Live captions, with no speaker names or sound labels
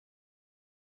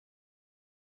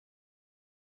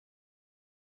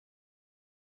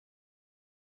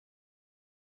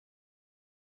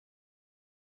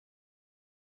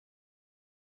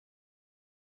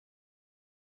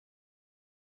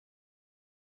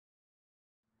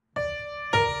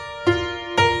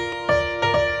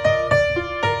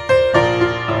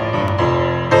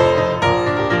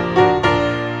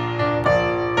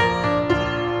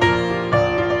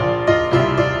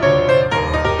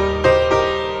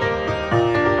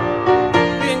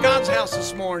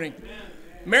morning.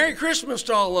 Merry Christmas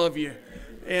to all of you.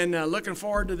 And looking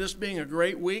forward to this being a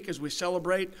great week as we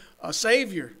celebrate a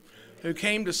Savior who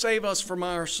came to save us from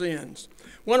our sins. I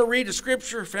want to read a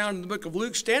scripture found in the book of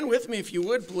Luke. Stand with me if you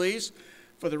would, please,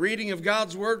 for the reading of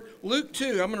God's Word. Luke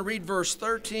 2, I'm going to read verse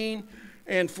 13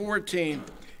 and 14.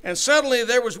 And suddenly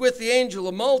there was with the angel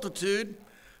a multitude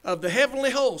of the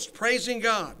heavenly host, praising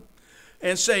God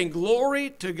and saying, Glory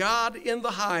to God in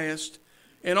the highest,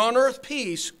 and on earth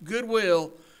peace,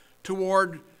 goodwill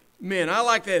toward men. I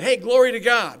like that. Hey, glory to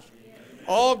God.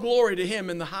 All glory to Him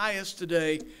in the highest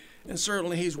today, and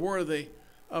certainly He's worthy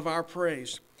of our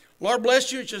praise. Lord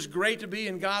bless you. It's just great to be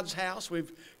in God's house.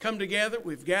 We've come together.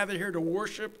 We've gathered here to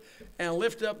worship and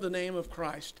lift up the name of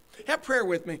Christ. Have prayer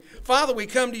with me. Father, we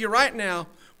come to you right now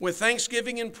with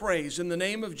thanksgiving and praise in the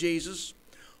name of Jesus.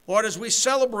 Lord, as we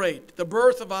celebrate the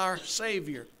birth of our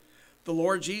Savior, the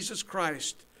Lord Jesus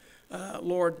Christ,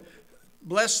 Lord,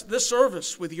 bless this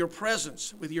service with your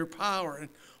presence, with your power. And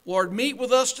Lord, meet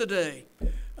with us today.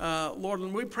 Lord,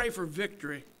 and we pray for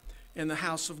victory in the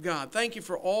house of God. Thank you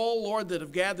for all, Lord, that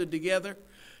have gathered together,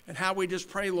 and how we just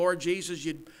pray, Lord Jesus,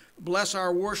 you'd bless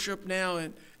our worship now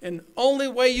in only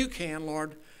way you can,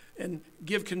 Lord, and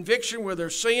give conviction where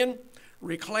there's sin.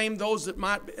 Reclaim those that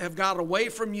might have got away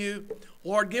from you.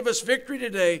 Lord, give us victory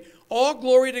today. All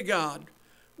glory to God.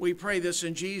 We pray this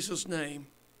in Jesus' name.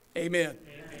 Amen.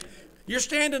 Amen. You're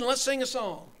standing. Let's sing a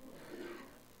song.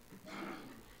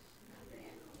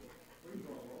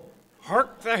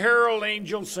 Hark the herald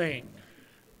angels sing.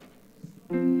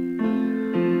 Hark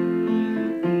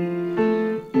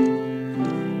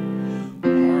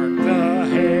the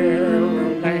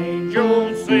herald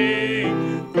angels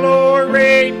sing.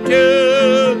 Glory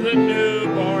to the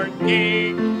newborn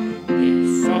King.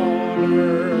 Peace on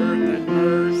earth and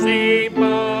mercy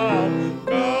above.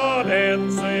 God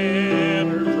and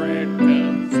sinners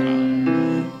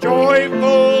reconciled.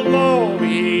 Joyful,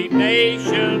 lowly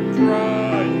nations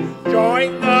rise.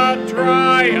 Join the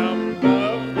triumph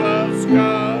of the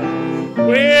sky.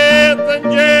 With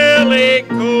angelic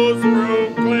hosts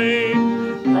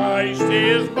proclaim, Christ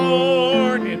is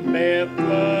born in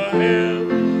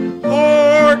Bethlehem.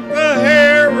 Hark the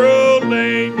herald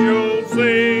angels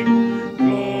sing,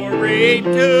 glory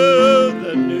to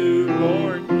the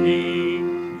newborn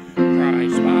King.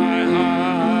 Christ by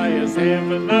highest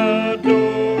heaven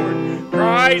adored,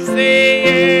 Christ the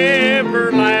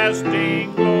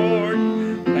everlasting Lord.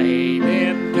 Late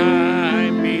in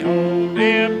time, behold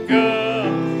Him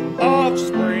come,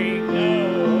 offspring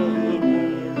of the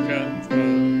Virgin's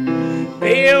womb.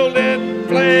 Veiled in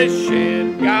flesh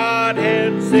and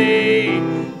Godhead see,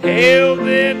 hailed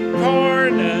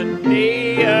incarnate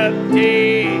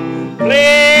deity,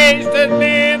 pleased at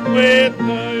men with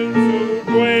those who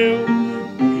dwell.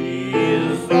 He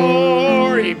is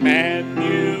our Emmanuel.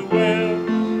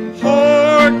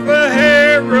 Hark the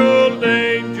herald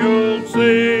angels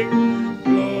sing,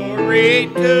 glory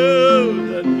to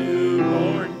the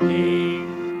newborn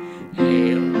King.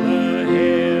 Hail the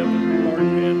heaven-born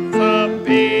Prince of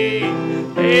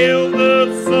Peace, hail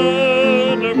the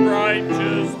Son of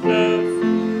righteousness.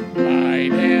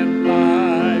 Light and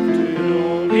life to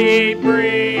all He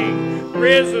brings,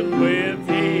 risen with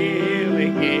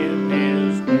healing in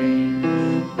His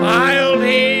name. Mild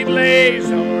He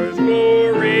lays ours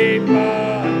glory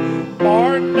by,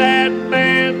 born that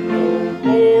man no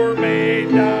more may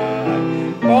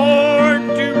die, born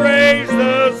to raise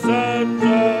the sons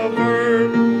of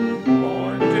earth,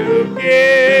 born to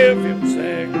give Him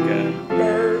second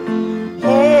birth.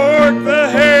 Hark the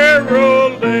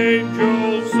herald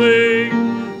angels sing,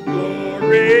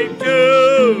 glory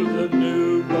to the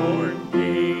newborn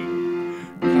King.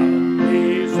 Come,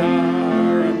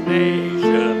 desire of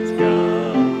nations,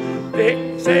 come,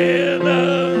 fix in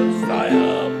us thy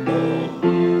humble.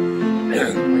 We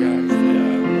are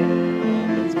still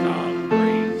woman's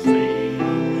conquering seed,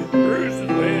 bruises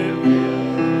with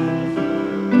Him,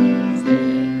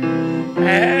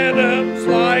 Adam's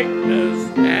likeness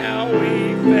now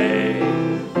we fade,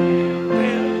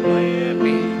 and live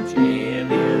each in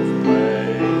His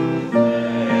place.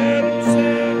 Adam's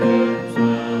sentence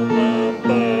from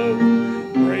above,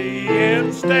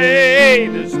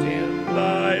 reinstatest in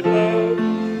thy love.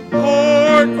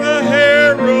 Hark the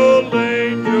herald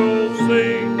angels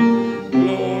sing,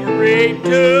 glory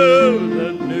to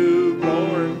the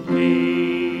newborn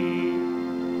King.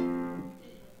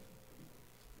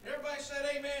 Everybody said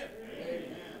amen. Amen.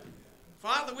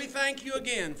 Father, we thank you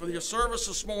again for your service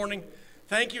this morning.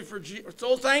 Thank you we're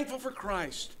so thankful for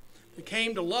Christ who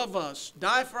came to love us,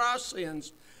 die for our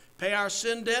sins, pay our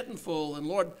sin debt in full. And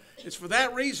Lord, it's for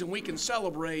that reason we can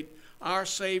celebrate our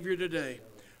Savior today.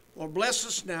 Lord, bless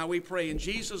us now, we pray in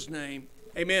Jesus' name.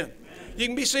 Amen. You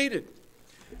can be seated.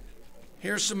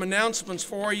 Here's some announcements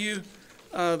for you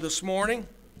this morning.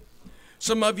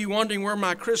 Some of you wondering where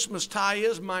my Christmas tie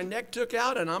is. My neck took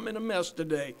out and I'm in a mess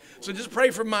today. So just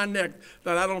pray for my neck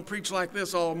that I don't preach like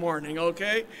this all morning,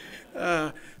 okay?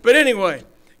 But anyway,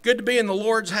 good to be in the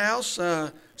Lord's house.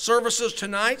 Services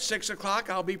tonight, 6 o'clock.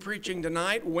 I'll be preaching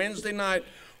tonight. Wednesday night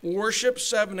worship,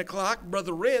 7 o'clock.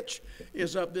 Brother Rich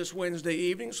is up this Wednesday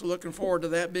evening, so looking forward to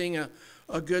that being a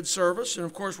good service. And,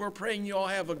 of course, we're praying you all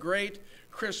have a great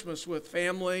Christmas with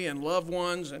family and loved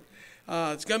ones. And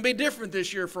it's going to be different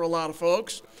this year for a lot of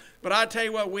folks. But I tell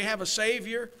you what, we have a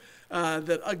Savior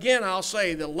that, again, I'll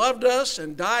say, that loved us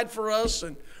and died for us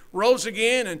and rose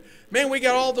again. And, man, we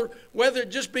got all the, whether it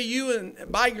just be you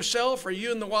and by yourself or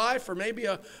you and the wife or maybe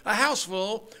a house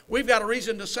full, we've got a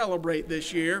reason to celebrate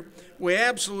this year. We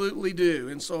absolutely do.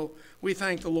 And so we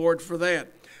thank the Lord for that.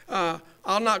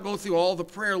 I'll not go through all the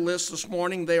prayer lists this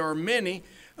morning. There are many.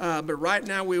 But right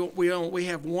now we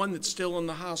have one that's still in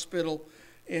the hospital,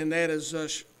 and that is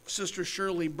Sister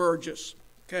Shirley Burgess,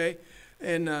 okay?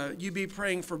 And you be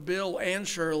praying for Bill and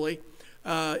Shirley.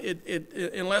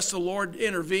 Unless the Lord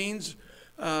intervenes,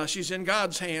 she's in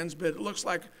God's hands, but it looks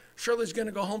like Shirley's going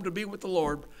to go home to be with the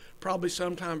Lord probably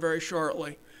sometime very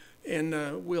shortly,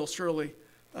 and we'll surely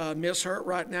miss her.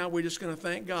 Right now we're just going to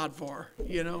thank God for her,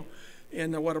 you know,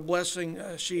 and what a blessing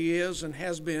she is and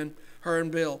has been, her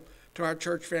and Bill, to our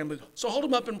church family. So hold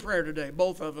them up in prayer today,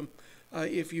 both of them,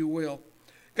 if you will.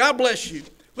 God bless you.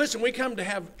 Listen, we come to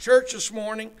have church this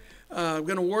morning. We're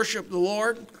going to worship the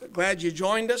Lord. Glad you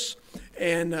joined us.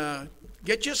 And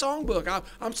get you a songbook.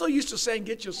 I'm so used to saying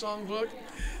get you a songbook.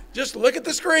 Just look at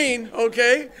the screen,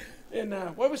 okay? And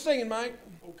what are we singing, Mike?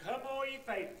 Oh, come all ye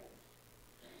faithful.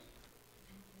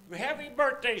 We had any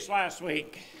birthdays last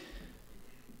week.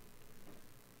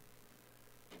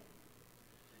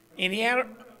 Any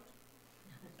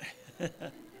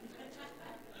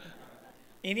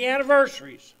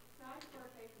anniversaries?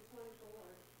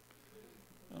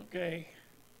 Okay.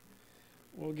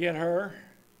 We'll get her.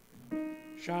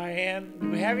 Cheyenne.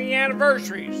 Do we have any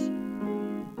anniversaries?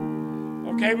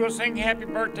 Okay, we'll sing happy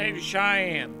birthday to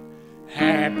Cheyenne.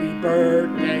 Happy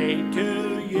birthday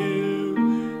to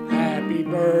you. Happy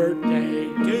birthday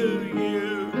to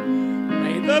you.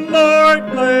 May the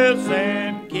Lord bless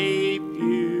and keep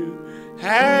you.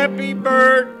 Happy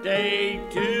birthday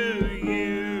to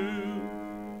you.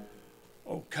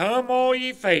 Oh, come all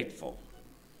ye faithful.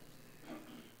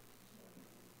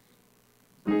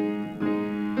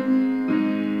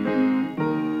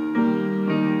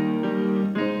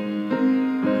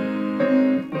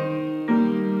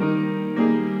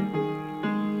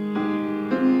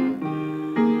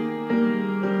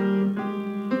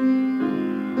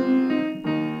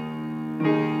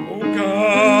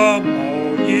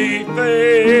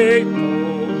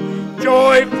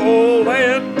 Joyful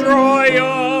and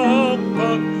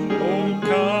triumphant, oh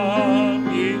come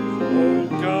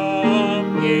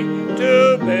ye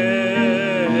to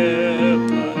Bethlehem.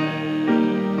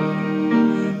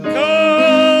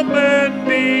 Come and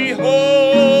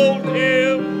behold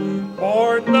him,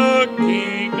 born the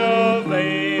King of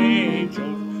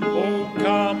angels. Oh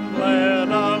come, let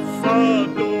us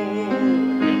adore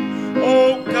him.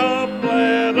 Oh come,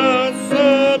 let us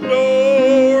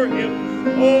adore him.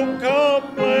 Oh,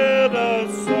 come, let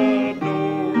us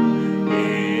adore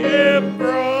Him,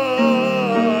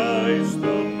 Christ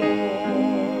the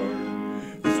Lord.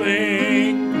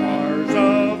 Sing choirs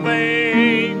of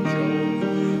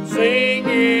angels, sing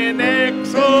in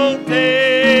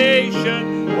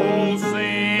exultation. Oh,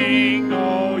 sing,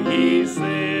 all ye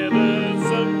citizens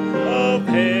of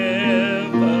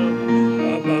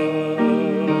heaven above.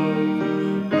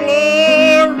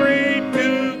 Glory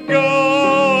to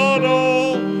God,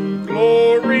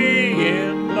 glory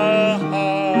in the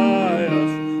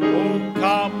highest. Oh,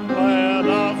 come, let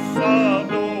us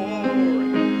adore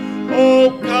him.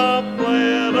 Oh, come,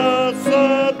 let us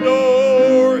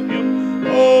adore him.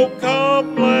 Oh,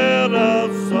 come, let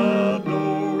us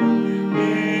adore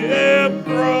him,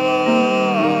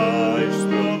 Christ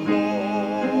the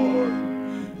Lord.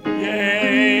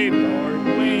 Yea, Lord,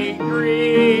 we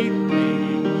greet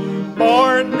thee,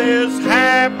 born this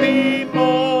happy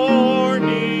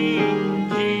morning.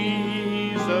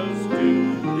 Jesus,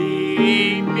 to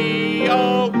thee be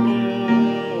all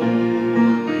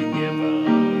glory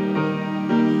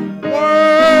given.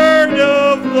 Word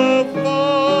of the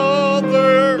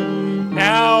Father,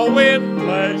 now in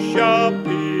flesh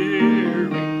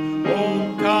appearing.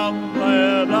 Oh, come,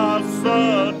 let us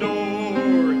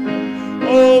adore him.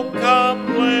 Oh,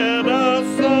 come, let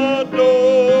us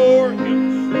adore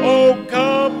him. Oh,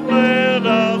 come,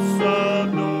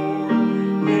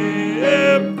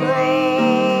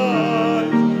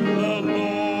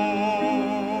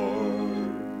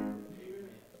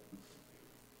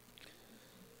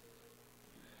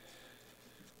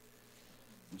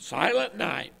 Silent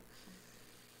Night.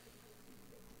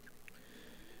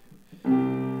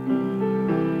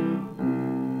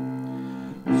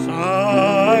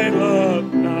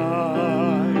 Silent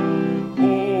night,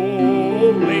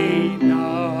 holy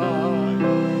night,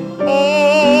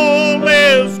 all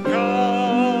is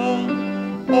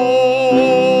calm,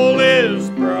 all is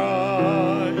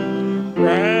bright,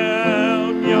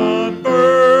 round yon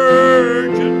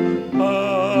virgin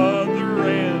mother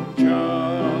and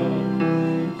child,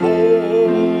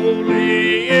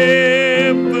 holy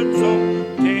infant so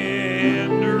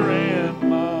tender and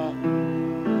mild.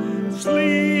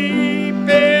 Sleep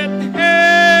in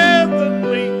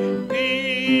heavenly peace.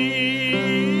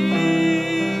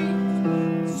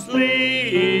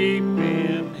 Sleep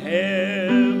in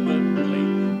heavenly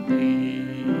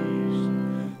peace.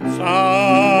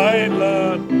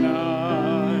 Silent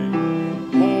night,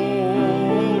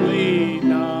 holy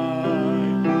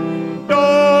night.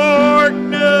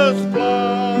 Darkness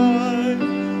flies,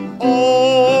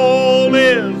 all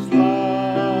is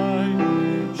light.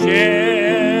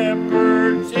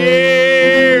 Shepherds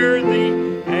hear the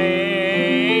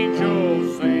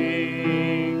angels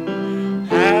sing.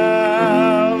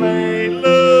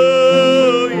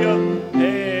 Hallelujah,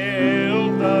 hail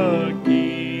the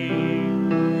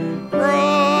King.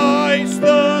 Christ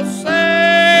the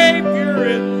Savior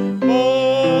is born.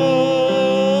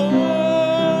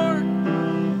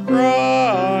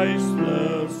 Christ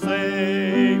the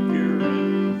Savior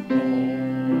is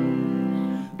born.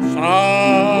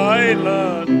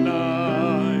 Silent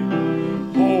night,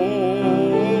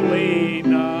 holy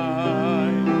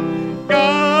night,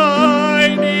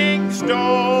 guiding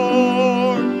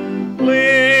star,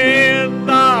 lend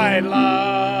thy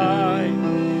light.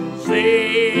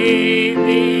 See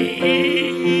the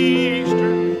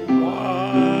eastern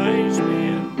wise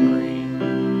men bring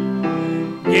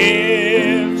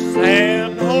gifts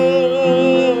and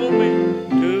homage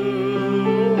to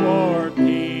our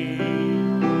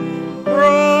King.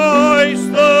 Christ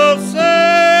the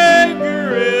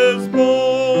Savior is born.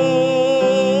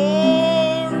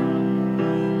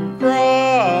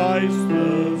 Christ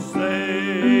the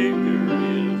Savior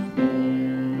is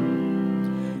born.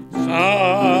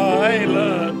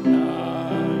 Silent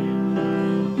night,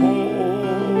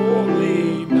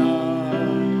 holy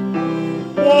night,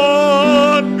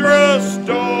 wondrous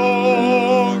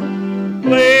star,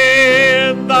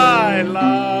 lend thy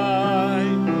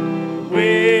light.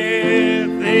 With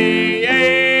the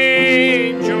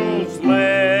angels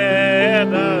let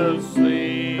us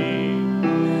sing.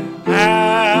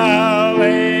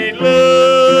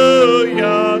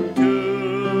 Hallelujah to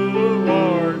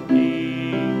our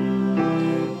King.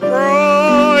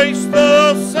 Christ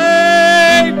the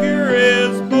Savior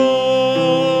is born.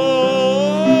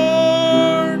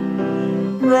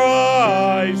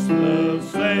 Christ the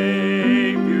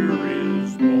Savior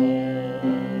is born.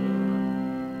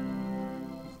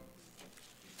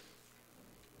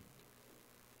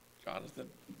 Jonathan,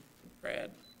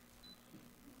 Brad.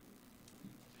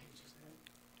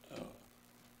 Oh,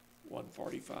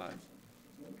 145.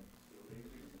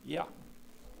 Yeah.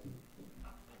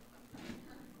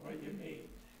 What do you need?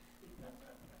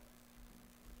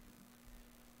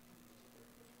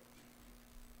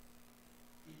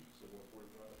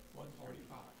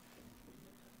 145.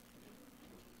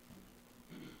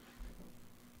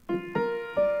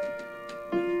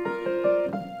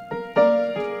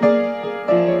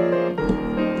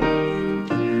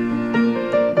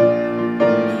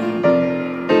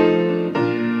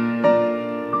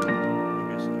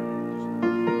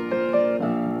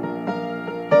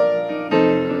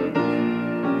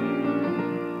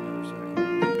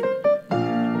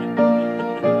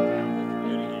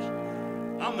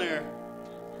 I'm there.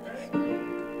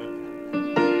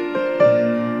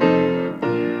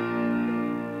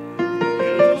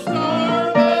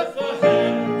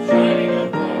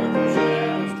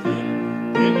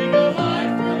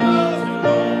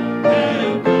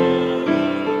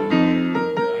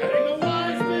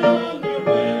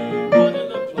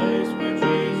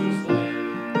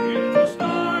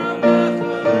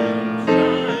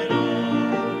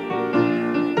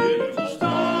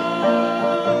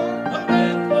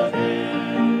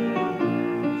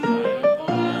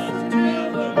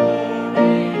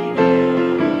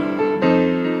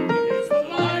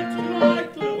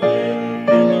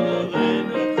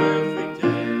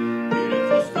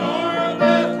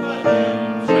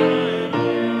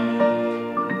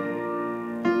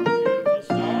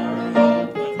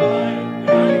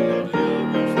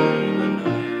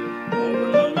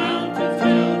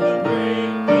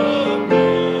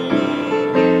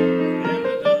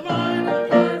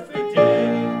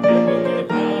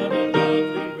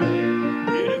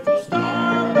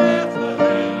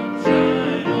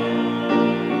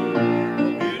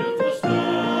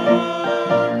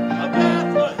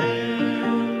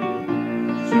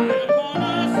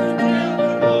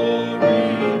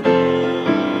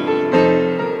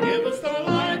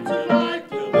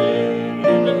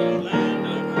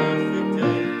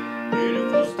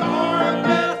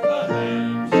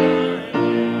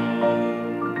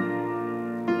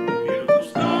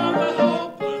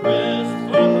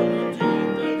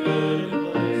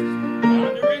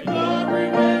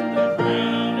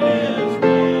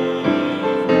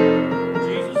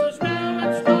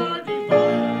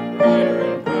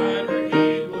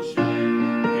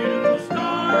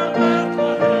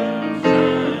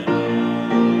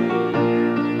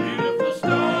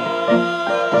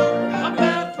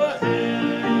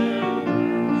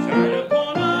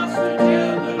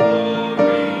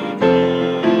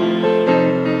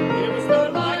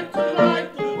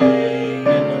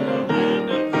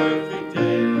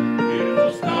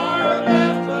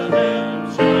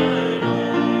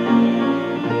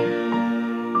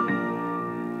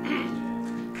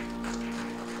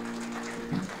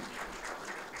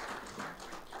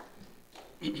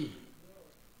 Go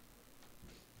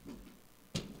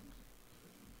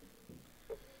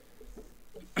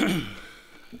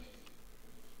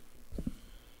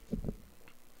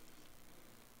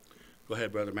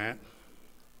ahead, Brother Matt.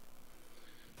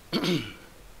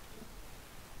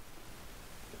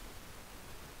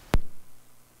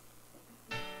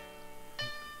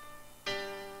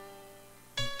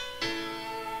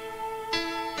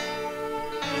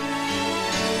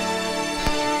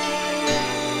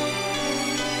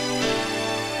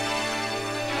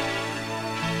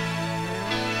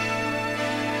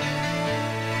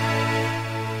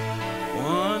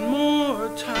 One more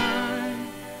time,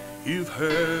 you've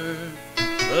heard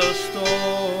the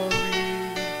story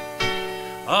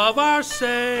of our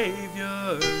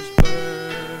Savior's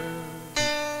birth.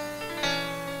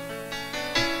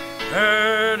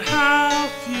 Heard how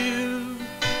few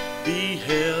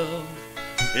beheld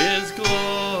His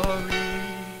glory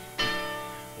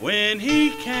when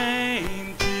He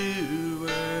came to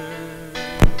earth.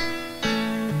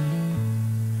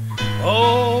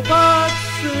 Oh, but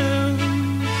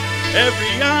soon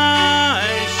every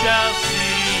eye shall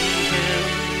see Him,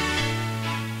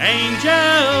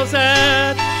 angels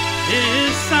at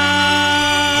His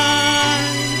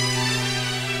side.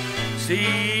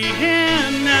 See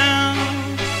Him now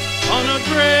on a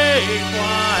great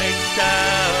white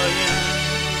stallion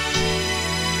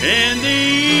in the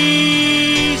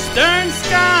eastern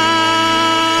sky.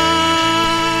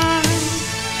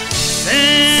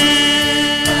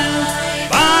 Sent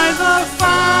by the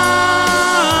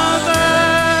Father,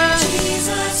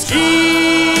 Jesus,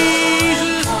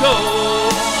 go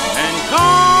and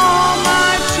call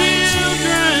my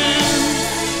children.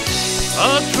 A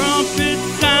trumpet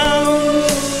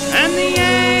sounds and the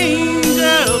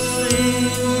angels sing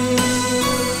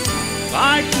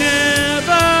like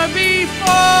never before.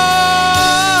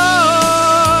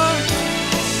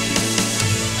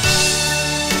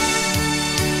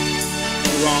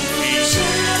 Wrong key.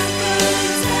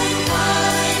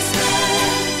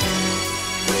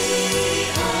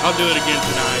 I'll do it again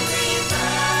tonight.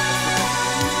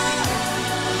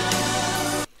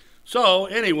 So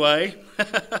anyway,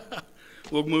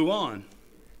 we'll move on.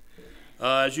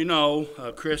 As you know,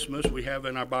 Christmas, we have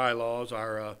in our bylaws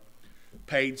our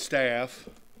paid staff.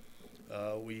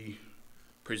 We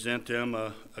present them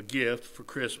a gift for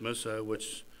Christmas,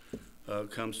 which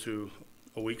comes to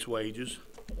a week's wages.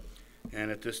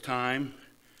 And at this time,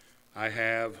 I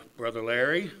have Brother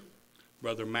Larry,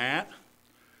 Brother Matt,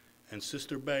 and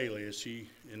Sister Bailey. Is she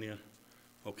in the,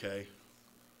 okay.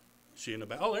 Is she in the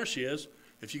back? Oh, there she is.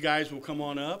 If you guys will come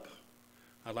on up,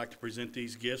 I'd like to present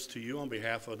these gifts to you on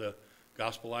behalf of the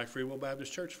Gospel Life Free Will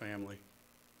Baptist Church family.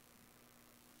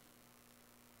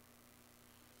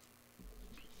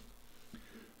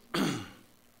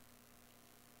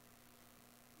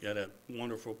 Yeah, that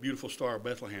wonderful, beautiful Star of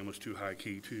Bethlehem was too high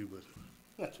key too, but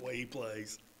that's the way he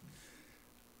plays.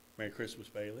 Merry Christmas,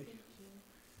 Bailey.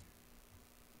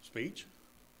 Speech?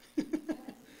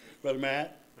 Brother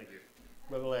Matt? Thank you.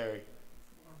 Brother Larry?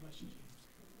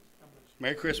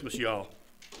 Merry Christmas, y'all.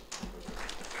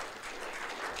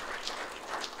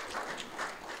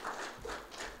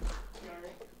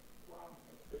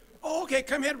 Oh, okay,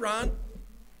 come ahead, Ron.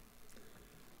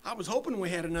 I was hoping we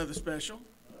had another special.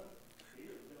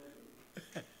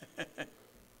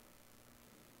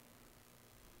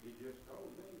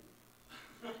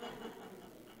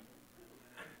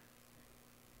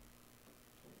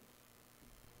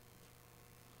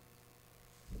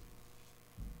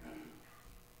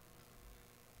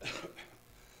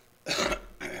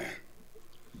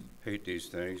 Hate these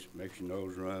things. Makes your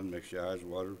nose run, makes your eyes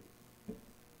water.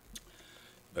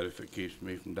 But if it keeps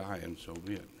me from dying, so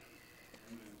be it.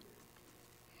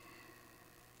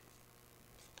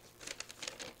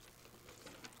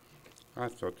 I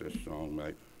thought this song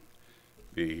might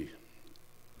be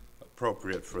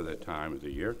appropriate for that time of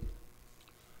the year.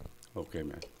 Okay,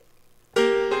 man.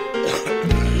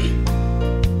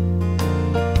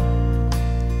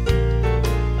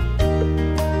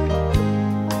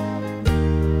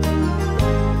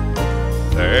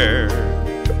 There's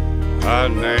a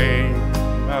name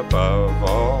above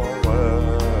all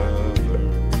others,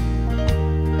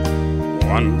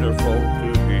 wonderful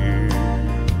to hear,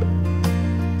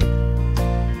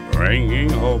 bringing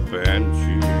hope and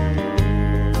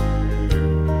cheer.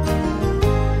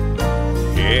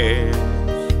 It's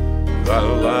the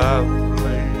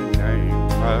lovely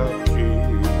name of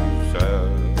Jesus,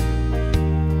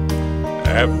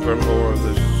 evermore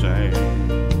the same.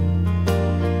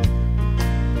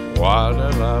 What a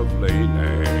lovely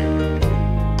name.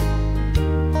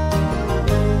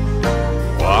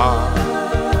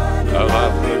 What a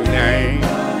lovely name.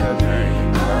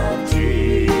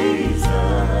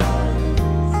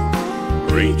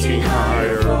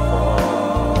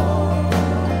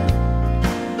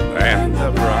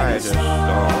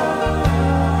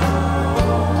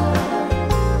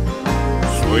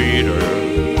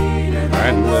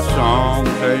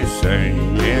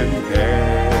 sing in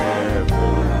heaven.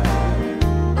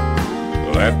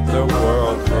 Let the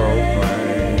world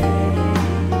proclaim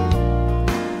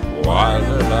what a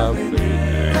lovely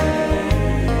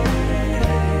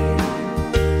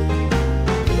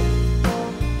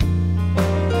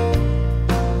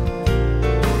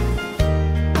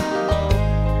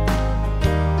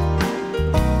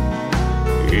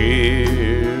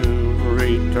He'll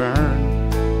return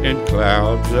in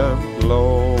clouds of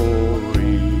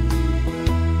glory,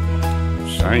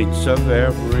 saints of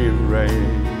every race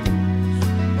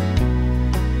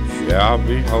shall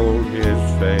behold his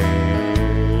face.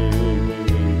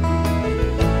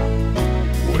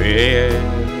 With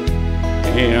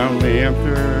him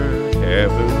enter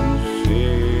heaven's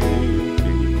city,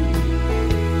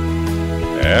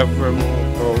 evermore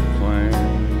proclaim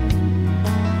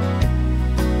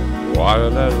what a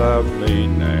lovely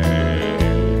name.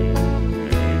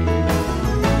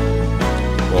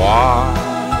 What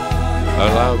a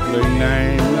lovely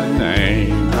name, the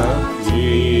name of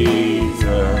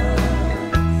Jesus,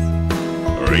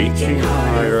 reaching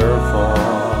higher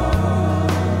far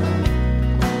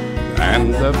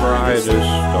than the brightest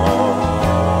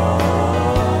star,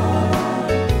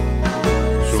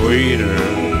 sweeter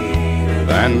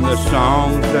than the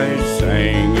songs they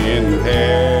sing in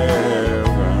heaven.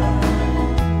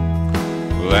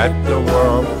 Let the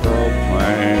world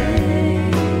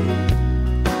proclaim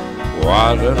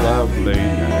what a lovely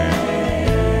name.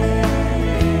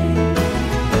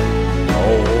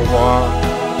 Oh, what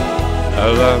a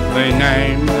lovely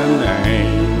name, the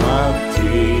name of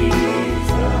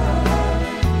Jesus,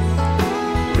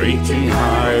 reaching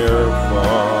higher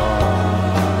far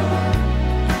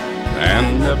than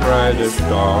the brightest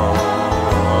star,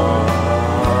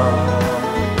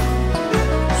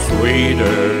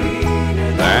 sweeter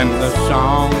than the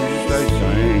songs they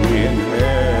sing in heaven.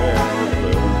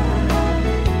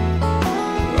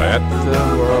 Let the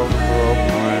world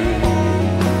proclaim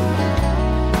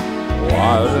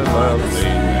what a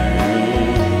lovely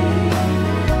name,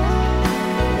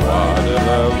 what a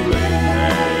lovely name.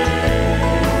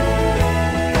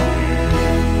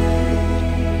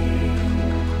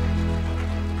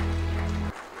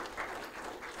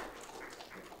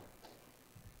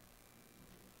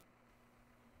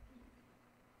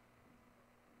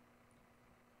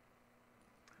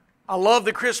 I love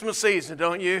the Christmas season,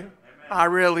 don't you? Amen. I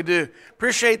really do.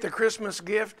 Appreciate the Christmas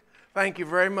gift. Thank you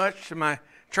very much to my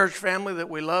church family that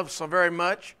we love so very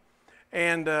much.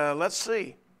 And let's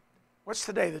see. What's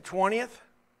today, the 20th?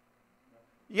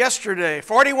 Yesterday,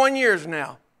 41 years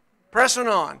now. Pressing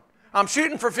on. I'm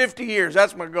shooting for 50 years.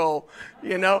 That's my goal,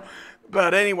 you know.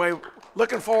 But anyway,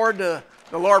 looking forward to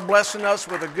the Lord blessing us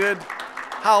with a good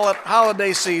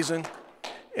holiday season.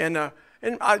 And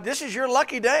this is your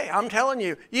lucky day. I'm telling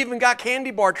you. You even got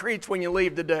candy bar treats when you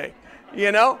leave today,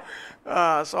 you know.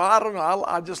 So I don't know.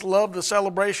 I just love the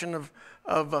celebration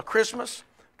of Christmas,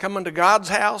 coming to God's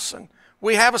house, and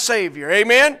we have a Savior.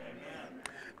 Amen? Amen.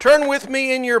 Turn with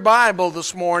me in your Bible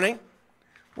this morning.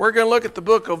 We're going to look at the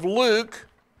book of Luke,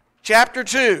 chapter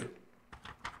 2.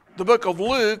 The book of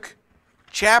Luke,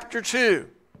 chapter 2.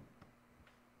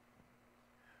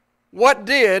 What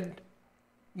did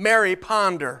Mary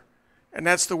ponder? And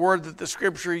that's the word that the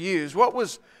Scripture used. What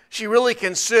was she really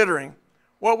considering?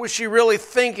 What was she really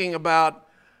thinking about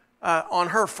on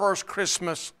her first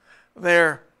Christmas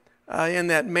there in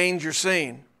that manger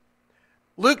scene?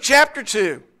 Luke chapter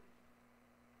 2.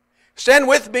 Stand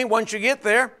with me once you get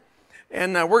there.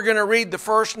 And we're going to read the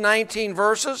first 19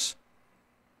 verses.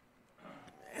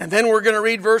 And then we're going to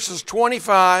read verses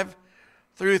 25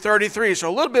 through 33. So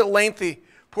a little bit lengthy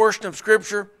portion of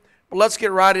Scripture. But let's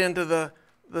get right into the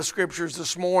Scriptures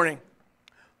this morning.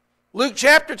 Luke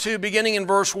chapter 2, beginning in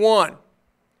verse 1.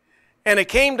 And it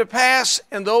came to pass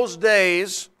in those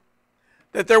days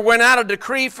that there went out a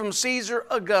decree from Caesar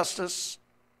Augustus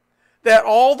that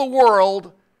all the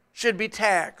world should be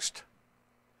taxed.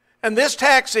 And this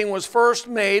taxing was first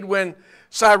made when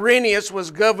Cyrenius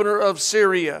was governor of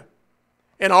Syria.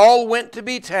 And all went to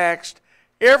be taxed,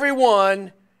 every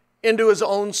one into his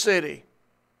own city.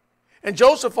 And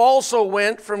Joseph also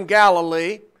went from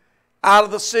Galilee, out of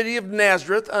the city of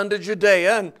Nazareth unto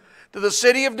Judea, and to the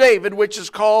city of David, which is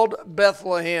called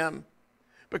Bethlehem,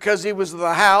 because he was of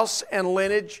the house and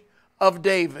lineage of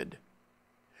David,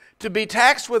 to be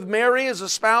taxed with Mary his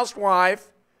espoused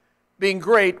wife, being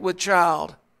great with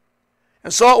child.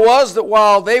 And so it was that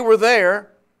while they were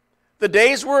there, the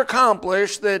days were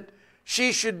accomplished that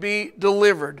she should be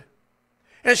delivered.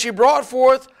 And she brought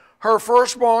forth her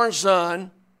firstborn son,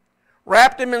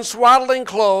 wrapped him in swaddling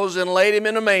clothes, and laid him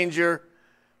in a manger,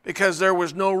 because there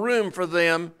was no room for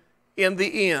them in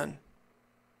the inn.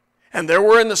 And there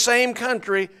were in the same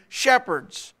country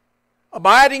shepherds,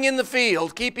 abiding in the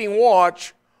field, keeping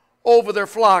watch over their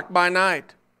flock by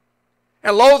night.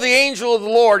 And lo, the angel of the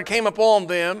Lord came upon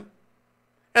them,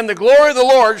 and the glory of the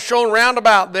Lord shone round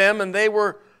about them, and they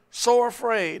were so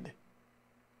afraid.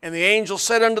 And the angel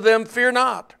said unto them, Fear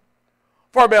not,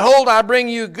 for behold, I bring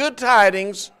you good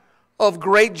tidings of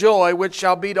great joy, which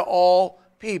shall be to all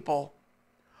people.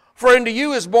 For unto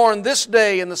you is born this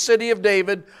day in the city of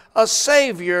David a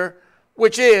Savior,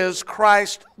 which is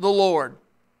Christ the Lord.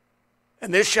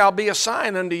 And this shall be a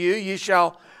sign unto you. Ye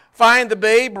shall find the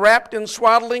babe wrapped in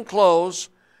swaddling clothes,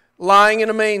 lying in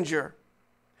a manger.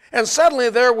 And suddenly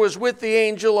there was with the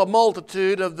angel a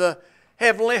multitude of the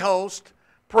heavenly host,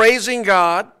 praising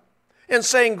God, and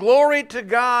saying, Glory to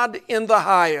God in the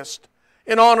highest,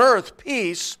 and on earth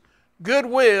peace,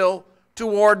 goodwill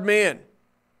toward men.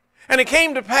 And it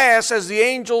came to pass, as the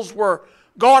angels were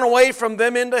gone away from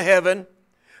them into heaven,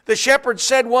 the shepherds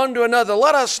said one to another,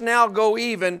 Let us now go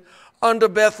even unto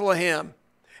Bethlehem,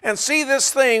 and see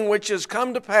this thing which is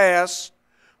come to pass,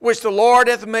 which the Lord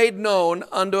hath made known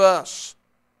unto us.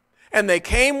 And they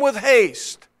came with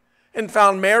haste, and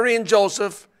found Mary and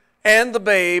Joseph and the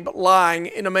babe lying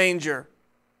in a manger.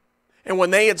 And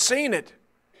when they had seen it,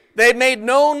 they made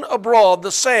known abroad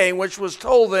the saying which was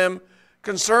told them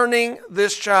concerning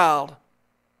this child.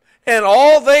 And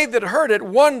all they that heard it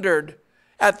wondered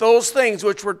at those things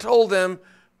which were told them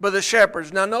by the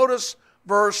shepherds. Now notice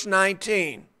verse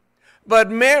 19.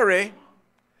 But Mary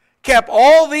kept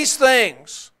all these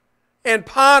things and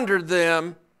pondered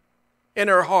them in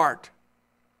her heart.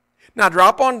 Now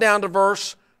drop on down to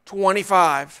verse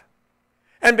 25.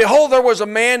 And behold, there was a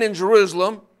man in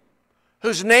Jerusalem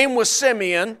whose name was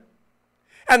Simeon,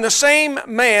 and the same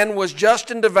man was just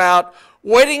and devout,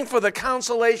 waiting for the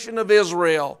consolation of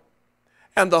Israel.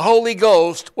 And the Holy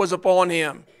Ghost was upon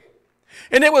him.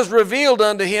 And it was revealed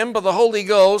unto him by the Holy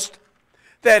Ghost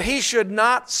that he should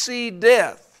not see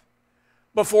death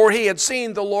before he had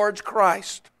seen the Lord's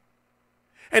Christ.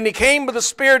 And he came by the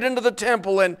Spirit into the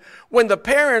temple, and when the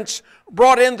parents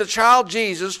brought in the child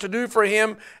Jesus to do for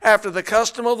him after the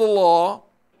custom of the law,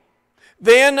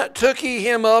 then took he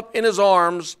him up in his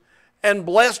arms and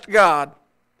blessed God,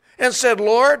 and said,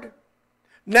 Lord,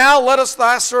 now lettest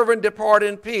thy servant depart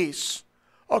in peace,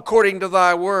 according to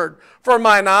thy word. For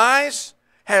mine eyes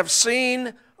have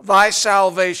seen thy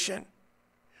salvation,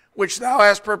 which thou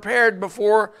hast prepared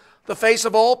before the face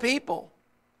of all people,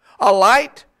 a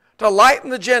light to lighten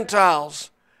the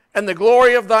Gentiles, and the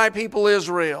glory of thy people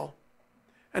Israel.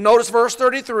 And notice verse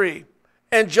 33.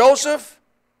 And Joseph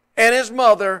and his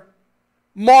mother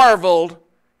marveled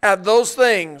at those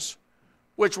things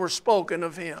which were spoken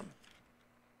of him.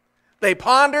 They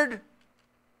pondered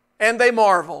and they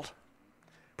marveled.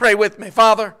 Pray with me.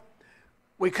 Father,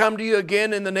 we come to you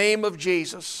again in the name of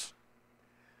Jesus.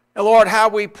 And Lord, how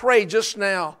we pray just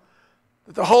now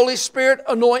that the Holy Spirit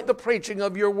anoint the preaching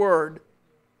of your word.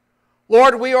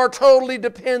 Lord, we are totally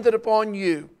dependent upon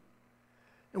you,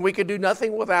 and we could do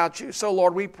nothing without you. So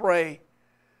Lord, we pray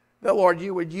that, Lord,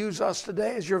 you would use us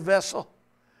today as your vessel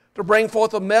to bring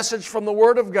forth a message from the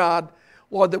Word of God,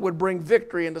 Lord, that would bring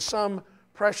victory into some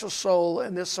precious soul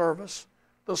in this service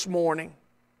this morning.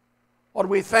 Lord,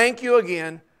 we thank you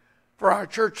again for our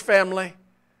church family.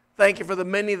 Thank you for the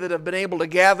many that have been able to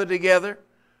gather together.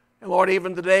 And Lord,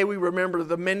 even today we remember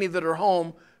the many that are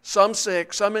home, some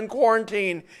sick, some in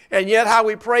quarantine, and yet how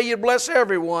we pray you bless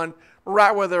everyone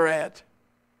right where they're at.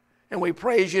 And we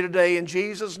praise you today in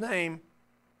Jesus' name.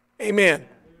 Amen.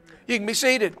 You can be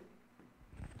seated.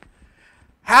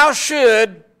 How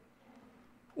should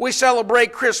we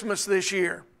celebrate Christmas this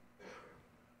year?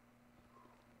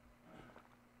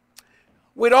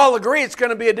 We'd all agree it's going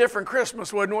to be a different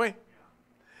Christmas, wouldn't we?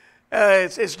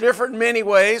 It's different in many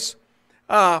ways.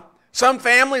 Some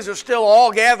families are still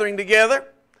all gathering together.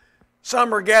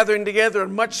 Some are gathering together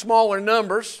in much smaller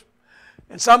numbers.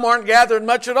 And some aren't gathering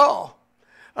much at all.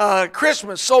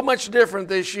 Christmas, so much different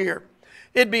this year.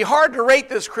 It'd be hard to rate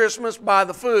this Christmas by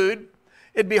the food.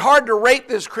 It'd be hard to rate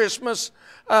this Christmas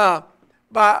by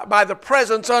the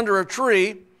presents under a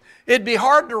tree. It'd be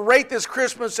hard to rate this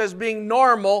Christmas as being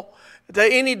normal to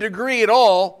any degree at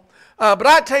all. But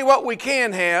I tell you what we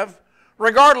can have,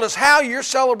 regardless how you're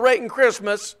celebrating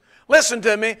Christmas, listen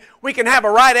to me, we can have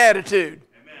a right attitude.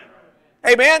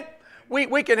 Amen?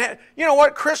 We can have, you know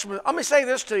what, Christmas, let me say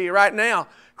this to you right now.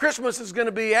 Christmas is going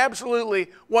to be absolutely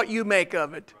what you make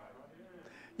of it.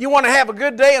 You want to have a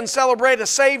good day and celebrate a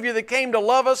Savior that came to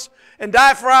love us and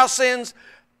die for our sins?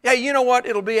 Yeah, you know what?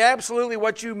 It'll be absolutely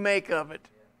what you make of it.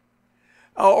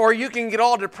 Or you can get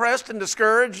all depressed and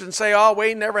discouraged and say, oh,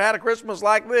 we never had a Christmas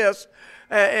like this.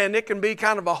 And it can be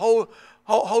kind of a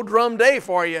whole drum day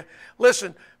for you.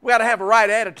 Listen, we got to have a right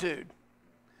attitude.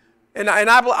 And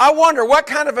I wonder what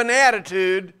kind of an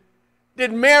attitude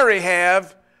did Mary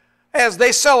have as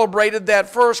they celebrated that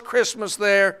first Christmas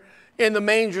there in the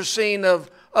manger scene of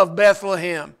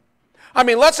Bethlehem. I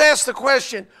mean, let's ask the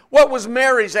question, what was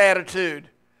Mary's attitude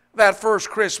that first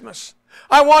Christmas?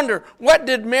 I wonder, what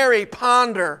did Mary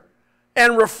ponder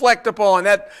and reflect upon?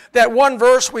 That one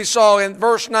verse we saw in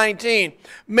verse 19.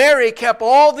 Mary kept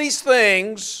all these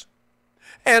things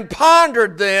and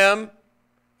pondered them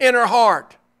in her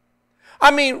heart.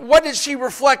 I mean, what did she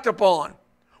reflect upon?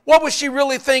 What was she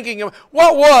really thinking of?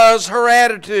 What was her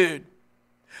attitude?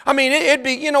 I mean, it'd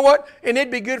be, you know what? And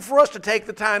it'd be good for us to take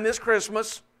the time this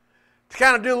Christmas to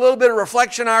kind of do a little bit of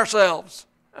reflection ourselves.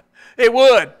 It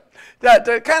would.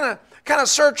 To kind of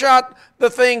search out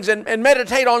the things and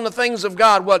meditate on the things of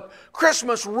God, what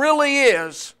Christmas really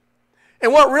is,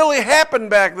 and what really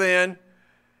happened back then,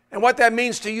 and what that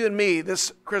means to you and me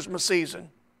this Christmas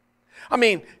season. I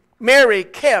mean, Mary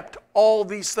kept all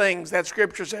these things that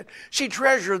Scripture said. She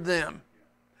treasured them.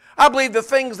 I believe the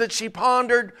things that she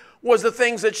pondered was the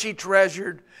things that she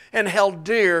treasured and held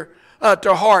dear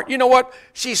to heart. You know what?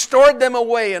 She stored them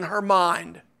away in her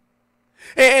mind.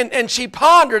 And she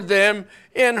pondered them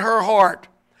in her heart.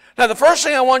 Now, the first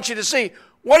thing I want you to see,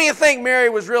 what do you think Mary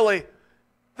was really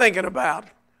thinking about?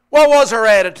 What was her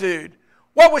attitude?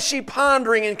 What was she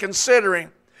pondering and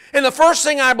considering? And the first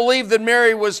thing I believe that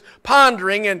Mary was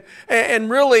pondering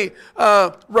and really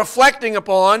reflecting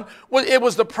upon, it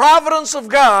was the providence of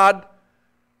God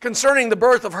concerning the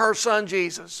birth of her son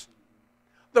Jesus.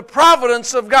 The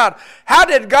providence of God. How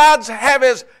did God have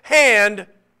His hand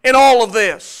in all of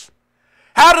this?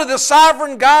 How did the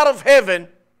sovereign God of heaven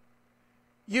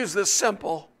use this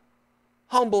simple,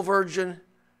 humble virgin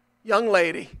young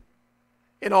lady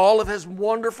in all of His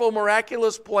wonderful,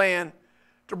 miraculous plan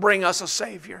to bring us a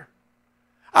Savior?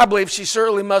 I believe she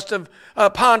certainly must have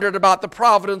pondered about the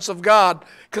providence of God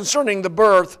concerning the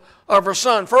birth of her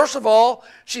son. First of all,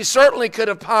 she certainly could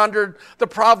have pondered the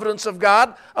providence of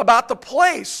God about the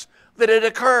place that it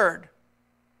occurred.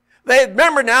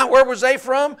 Remember now, where was they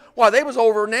from? Why, they was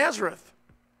over in Nazareth.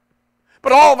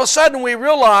 But all of a sudden we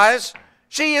realize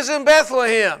she is in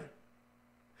Bethlehem.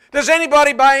 Does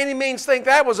anybody by any means think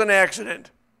that was an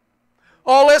accident?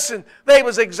 Oh, listen, they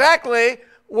was exactly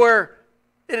where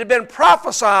it had been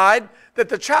prophesied that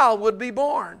the child would be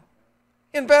born,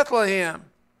 in Bethlehem.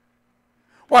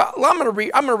 Well, I'm going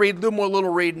to read, do more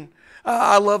little reading.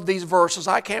 I love these verses.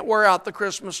 I can't wear out the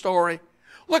Christmas story.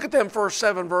 Look at them first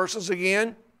 7 verses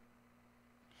again.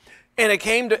 And it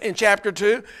came to, in chapter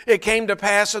 2, it came to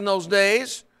pass in those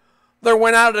days, there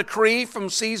went out a decree from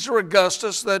Caesar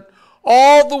Augustus that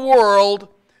all the world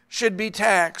should be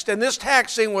taxed. And this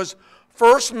taxing was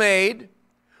first made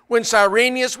when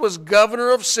Cyrenius was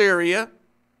governor of Syria,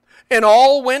 and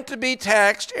all went to be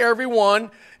taxed, every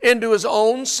one into his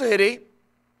own city.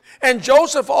 And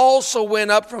Joseph also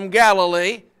went up from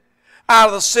Galilee, out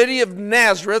of the city of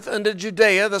Nazareth unto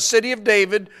Judea, the city of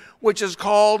David, which is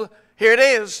called, here it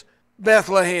is,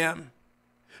 Bethlehem,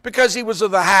 because he was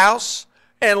of the house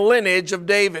and lineage of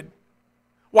David.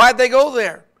 Why'd they go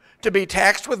there? To be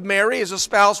taxed with Mary as a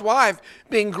spouse wife,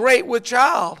 being great with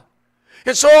child.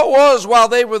 And so it was, while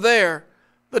they were there,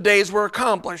 the days were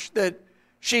accomplished that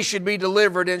she should be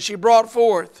delivered. And she brought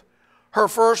forth her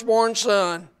firstborn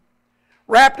son,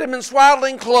 wrapped him in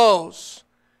swaddling clothes,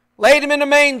 laid him in a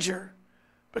manger,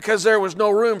 because there was no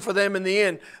room for them in the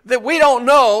inn. That we don't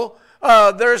know,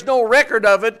 there's no record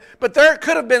of it, but there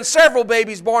could have been several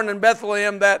babies born in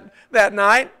Bethlehem that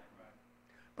night.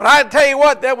 But I tell you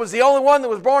what, that was the only one that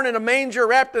was born in a manger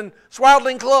wrapped in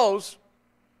swaddling clothes.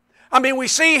 I mean, we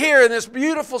see here in this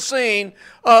beautiful scene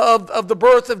of the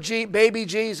birth of baby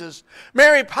Jesus,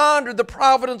 Mary pondered the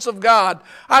providence of God,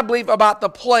 I believe, about the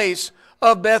place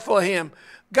of Bethlehem.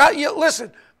 God,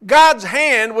 listen, God's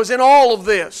hand was in all of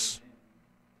this.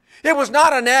 It was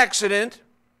not an accident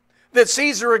that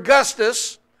Caesar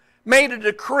Augustus made a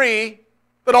decree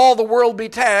that all the world be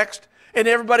taxed and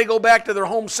everybody go back to their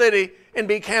home city and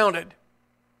be counted.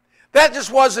 That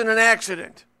just wasn't an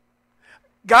accident.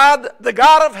 God, the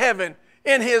God of heaven,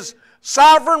 in His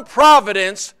sovereign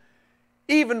providence,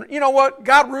 even, you know what?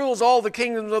 God rules all the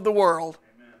kingdoms of the world.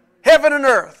 Amen. Heaven and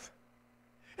earth.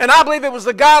 And I believe it was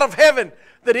the God of heaven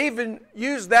that even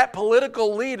used that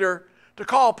political leader to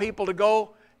call people to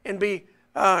go and be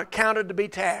counted to be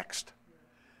taxed.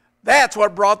 That's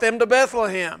what brought them to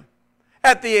Bethlehem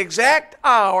at the exact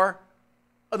hour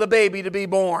of the baby to be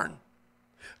born.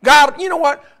 God, you know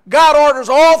what? God orders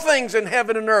all things in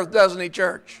heaven and earth, doesn't He,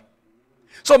 church?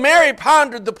 So Mary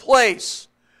pondered the place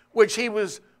which He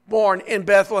was born in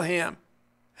Bethlehem.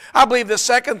 I believe the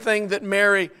second thing that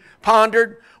Mary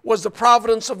pondered was the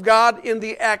providence of God in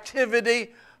the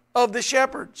activity of the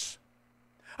shepherds.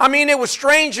 I mean, it was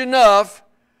strange enough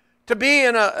to be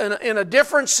in a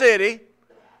different city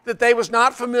that they was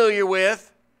not familiar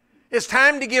with. It's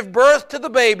time to give birth to the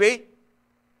baby,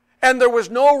 and there was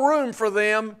no room for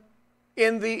them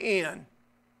in the inn.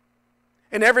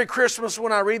 And every Christmas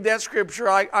when I read that scripture,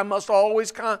 I must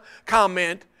always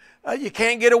comment, you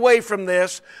can't get away from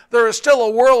this. There is still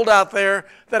a world out there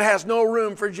that has no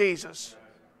room for Jesus.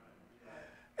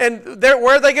 And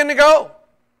where are they going to go?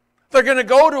 They're going to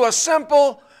go to a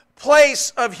simple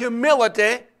place of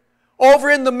humility over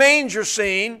in the manger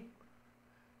scene.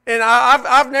 And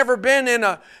I've never been in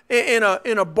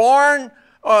a barn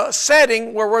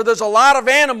setting where there's a lot of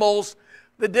animals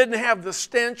that didn't have the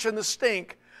stench and the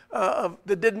stink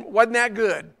wasn't that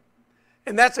good.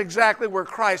 And that's exactly where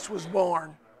Christ was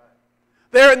born.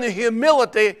 There in the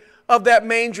humility of that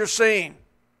manger scene.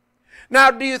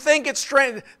 Now, do you think it's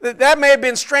strange? That may have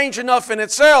been strange enough in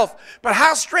itself, but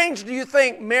how strange do you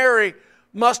think Mary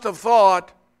must have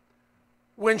thought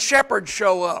when shepherds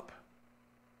show up?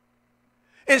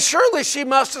 And surely she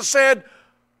must have said,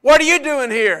 "What are you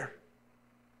doing here?"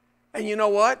 And you know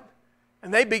what?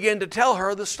 And they begin to tell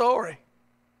her the story.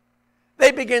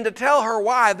 They begin to tell her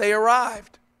why they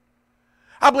arrived.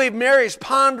 I believe Mary's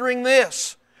pondering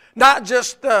this. Not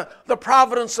just the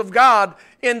providence of God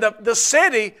in the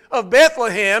city of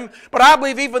Bethlehem, but I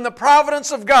believe even the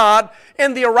providence of God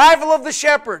in the arrival of the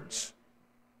shepherds.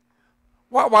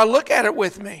 Why, look at it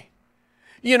with me.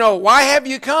 You know, why have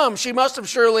you come? She must have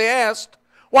surely asked.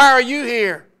 Why are you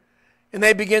here? And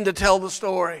they begin to tell the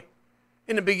story.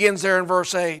 And it begins there in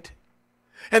verse 8.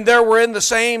 And there were in the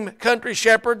same country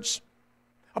shepherds,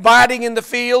 abiding in the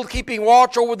field, keeping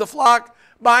watch over the flock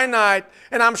by night.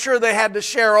 And I'm sure they had to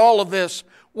share all of this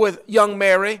with young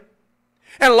Mary.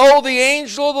 And lo, the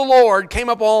angel of the Lord came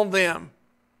upon them,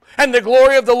 and the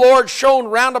glory of the Lord shone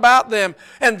round about them,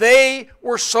 and they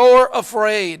were sore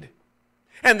afraid.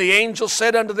 And the angel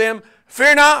said unto them,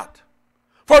 Fear not,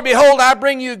 for behold, I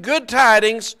bring you good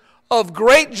tidings of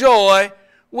great joy,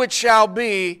 which shall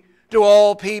be to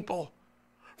all people.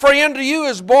 For unto you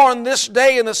is born this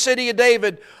day in the city of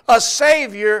David a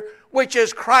Savior, which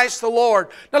is Christ the Lord.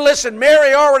 Now listen,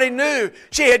 Mary already knew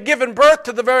she had given birth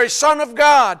to the very Son of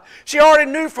God. She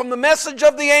already knew from the message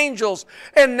of the angels.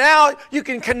 And now you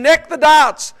can connect the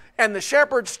dots. And the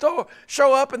shepherds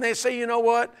show up and they say, you know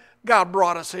what? God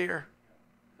brought us here.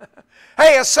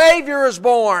 Hey, a Savior is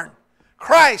born.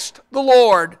 Christ the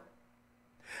Lord.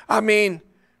 I mean,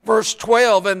 verse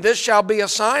 12, and this shall be a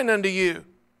sign unto you.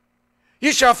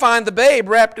 You shall find the babe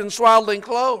wrapped in swaddling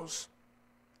clothes,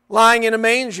 lying in a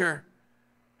manger.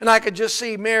 And I could just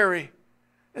see Mary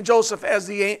and Joseph as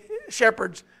the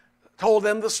shepherds told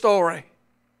them the story.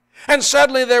 And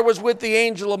suddenly there was with the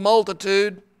angel a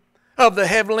multitude of the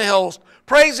heavenly host,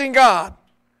 praising God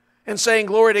and saying,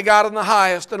 Glory to God in the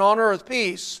highest, and on earth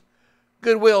peace,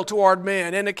 goodwill toward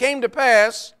men. And it came to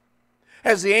pass,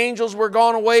 as the angels were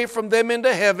gone away from them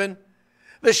into heaven,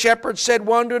 the shepherds said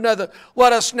one to another,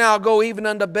 Let us now go even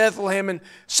unto Bethlehem, and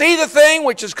see the thing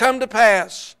which is come to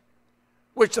pass,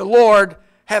 which the Lord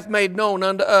hath made known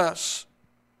unto us.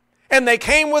 And they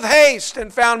came with haste,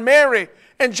 and found Mary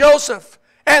and Joseph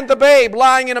and the babe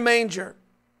lying in a manger.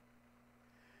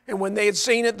 And when they had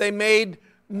seen it, they made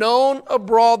known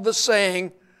abroad the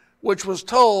saying which was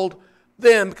told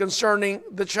them concerning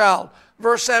the child.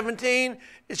 Verse 17,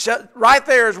 it's right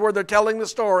there is where they're telling the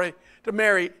story to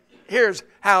Mary. Here's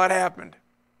how it happened.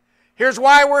 Here's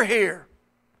why we're here.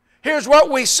 Here's what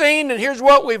we've seen, and here's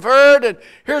what we've heard, and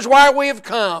here's why we have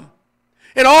come.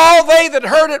 And all they that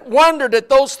heard it wondered at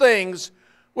those things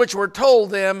which were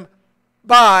told them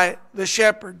by the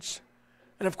shepherds.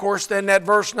 And of course, then that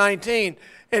verse 19,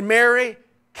 and Mary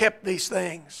kept these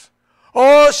things.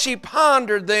 Oh, she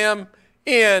pondered them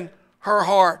in her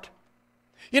heart.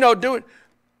 You know,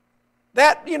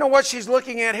 you know what she's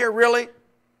looking at here, really?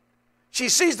 She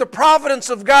sees the providence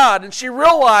of God, and she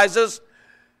realizes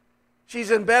she's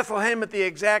in Bethlehem at the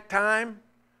exact time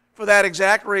for that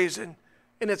exact reason,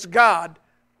 and it's God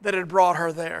that had brought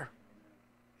her there.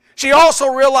 She also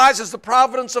realizes the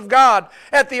providence of God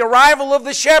at the arrival of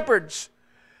the shepherds,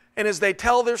 and as they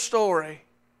tell their story,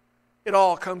 it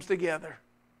all comes together.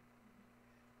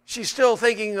 She's still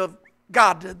thinking of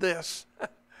God did this.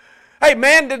 Hey,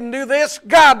 man didn't do this,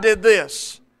 God did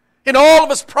this in all of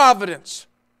His providence.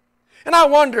 And I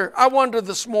wonder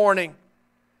this morning,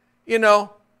 you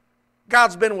know,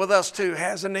 God's been with us too,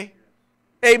 hasn't He?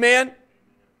 Amen?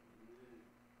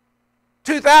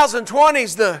 2020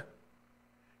 is the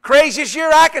craziest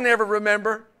year I can ever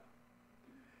remember.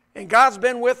 And God's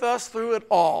been with us through it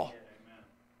all.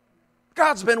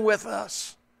 God's been with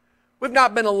us. We've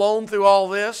not been alone through all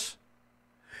this.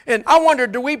 And I wonder,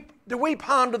 do we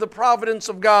ponder the providence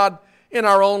of God in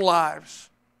our own lives?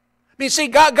 I mean, see,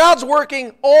 God's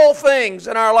working all things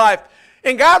in our life.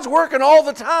 And God's working all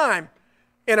the time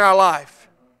in our life.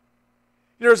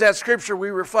 There's that scripture we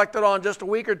reflected on just a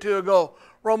week or two ago,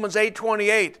 Romans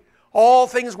 8:28. All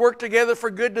things work together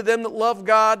for good to them that love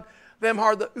God, them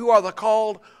who are the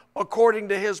called according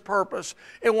to His purpose.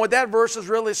 And what that verse is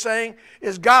really saying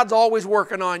is God's always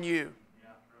working on you.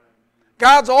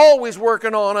 God's always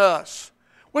working on us.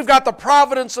 We've got the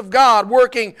providence of God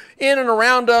working in and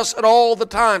around us at all the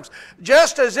times.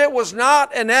 Just as it was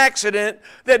not an accident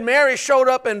that Mary showed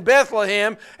up in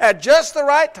Bethlehem at just the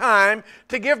right time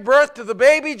to give birth to the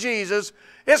baby Jesus,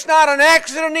 it's not an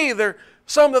accident either,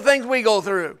 some of the things we go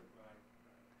through.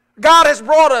 God has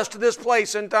brought us to this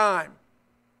place in time.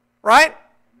 Right?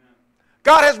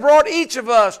 God has brought each of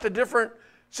us to different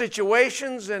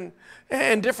situations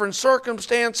and different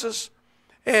circumstances.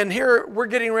 And here we're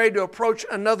getting ready to approach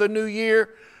another new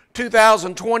year,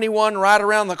 2021, right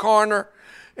around the corner.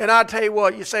 And I tell you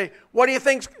what, you say, what do you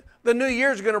think the new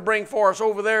year's going to bring for us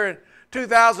over there in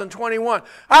 2021?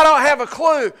 I don't have a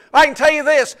clue. I can tell you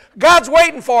this, God's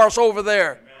waiting for us over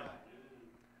there.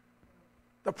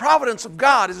 The providence of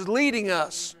God is leading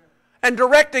us and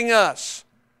directing us.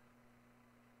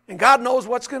 And God knows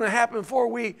what's going to happen before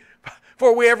we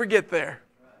ever get there.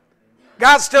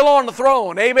 God's still on the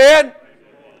throne. Amen?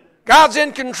 God's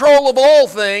in control of all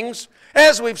things.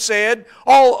 As we've said,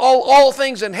 all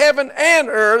things in heaven and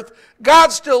earth.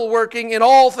 God's still working in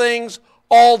all things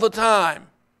all the time.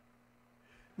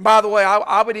 By the way,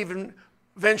 I would even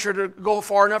venture to go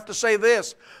far enough to say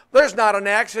this. There's not an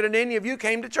accident any of you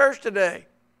came to church today.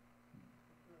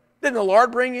 Didn't the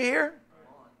Lord bring you here?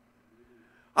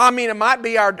 I mean, it might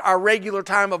be our regular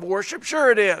time of worship.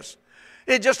 Sure it is.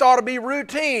 It just ought to be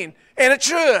routine. And it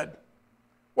should.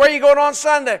 Where are you going on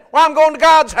Sunday? Well, I'm going to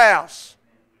God's house.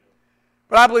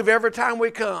 But I believe every time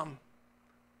we come,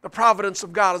 the providence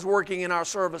of God is working in our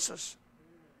services.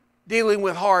 Dealing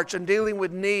with hearts and dealing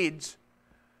with needs.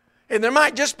 And there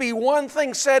might just be one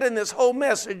thing said in this whole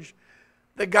message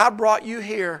that God brought you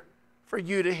here for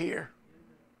you to hear.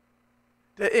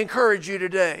 To encourage you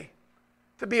today.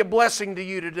 To be a blessing to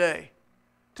you today.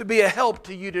 To be a help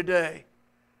to you today.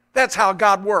 That's how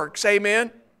God works.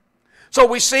 Amen? So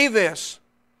we see this.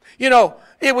 You know,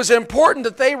 it was important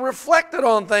that they reflected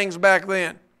on things back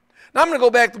then. Now I'm going to go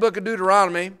back to the book of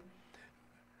Deuteronomy.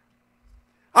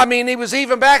 I mean, it was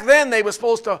even back then they were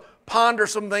supposed to ponder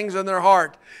some things in their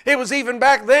heart. It was even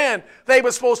back then they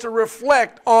were supposed to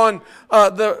reflect on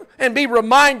and be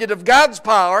reminded of God's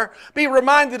power, be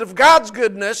reminded of God's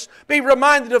goodness, be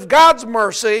reminded of God's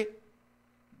mercy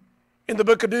in the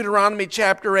book of Deuteronomy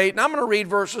chapter 8. And I'm going to read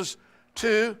verses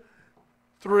 2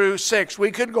 through 6. We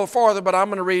could go farther, but I'm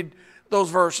going to read those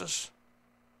verses.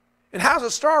 And how does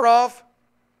it start off?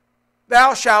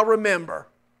 Thou shalt remember.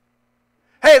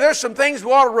 Hey, there's some things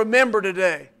we ought to remember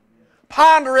today.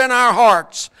 Ponder in our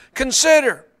hearts.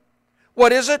 Consider.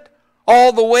 What is it?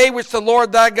 All the way which the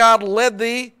Lord thy God led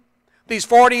thee these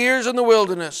 40 years in the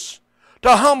wilderness,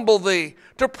 to humble thee,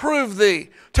 to prove thee,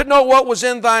 to know what was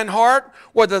in thine heart,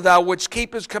 whether thou wouldst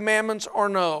keep his commandments or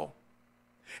no.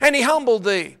 And he humbled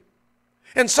thee,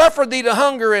 and suffered thee to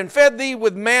hunger, and fed thee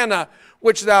with manna,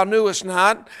 which thou knewest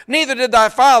not, neither did thy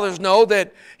fathers know,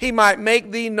 that he might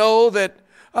make thee know that,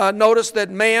 notice that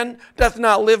man doth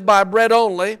not live by bread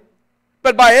only,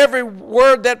 but by every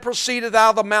word that proceedeth out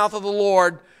of the mouth of the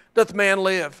Lord doth man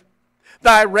live.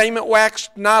 Thy raiment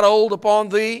waxed not old upon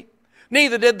thee,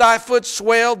 neither did thy foot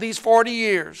swell these 40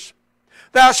 years.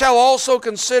 Thou shalt also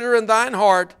consider in thine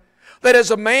heart, that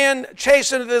as a man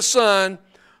chasteneth his son,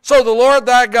 so the Lord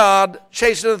thy God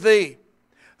chasteneth thee.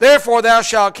 Therefore thou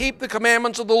shalt keep the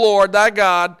commandments of the Lord thy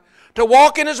God, to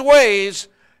walk in his ways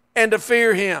and to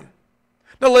fear him.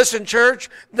 Now listen, church,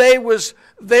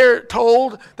 they're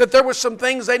told that there were some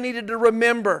things they needed to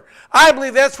remember. I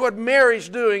believe that's what Mary's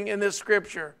doing in this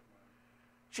scripture.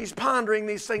 She's pondering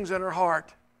these things in her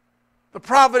heart. The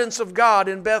providence of God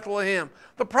in Bethlehem.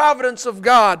 The providence of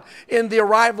God in the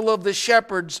arrival of the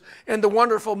shepherds and the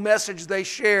wonderful message they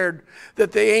shared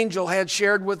that the angel had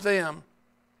shared with them.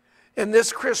 In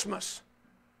this Christmas,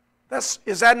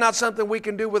 is that not something we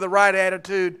can do with the right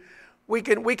attitude? We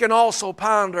can also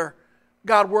ponder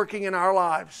God working in our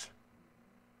lives.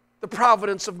 The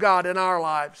providence of God in our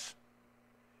lives.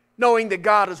 Knowing that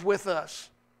God is with us.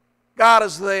 God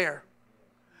is there.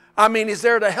 I mean, He's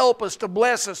there to help us, to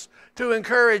bless us, to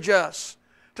encourage us,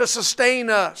 to sustain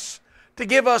us, to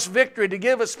give us victory, to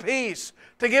give us peace,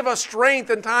 to give us strength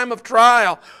in time of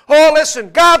trial. Oh, listen,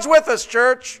 God's with us,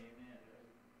 church.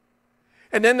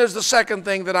 And then there's the second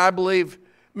thing that I believe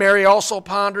Mary also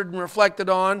pondered and reflected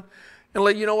on.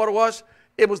 And you know what it was?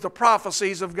 It was the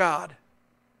prophecies of God.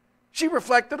 She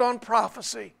reflected on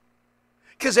prophecy.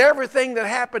 Because everything that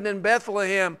happened in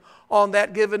Bethlehem on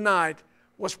that given night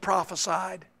was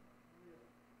prophesied.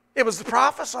 It was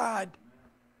prophesied.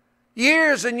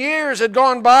 Years and years had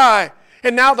gone by,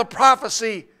 and now the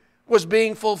prophecy was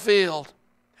being fulfilled.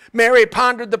 Mary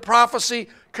pondered the prophecy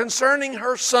concerning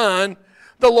her son,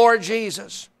 the Lord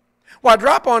Jesus. Well, I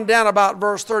drop on down about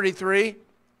verse 33.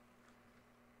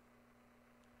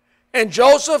 And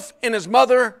Joseph and his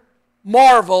mother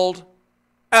marveled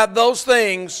at those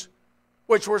things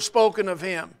which were spoken of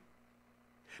him.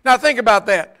 Now think about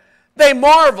that. They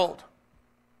marveled.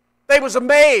 They was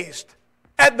amazed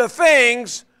at the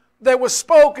things that was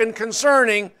spoken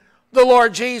concerning the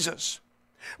Lord Jesus.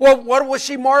 Well, what was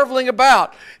she marveling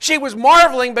about? She was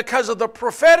marveling because of the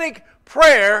prophetic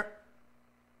prayer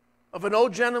of an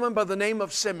old gentleman by the name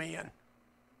of Simeon.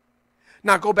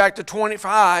 Now go back to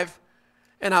 25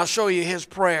 and I'll show you his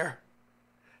prayer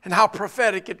and how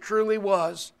prophetic it truly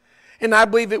was. And I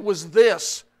believe it was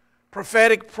this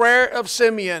prophetic prayer of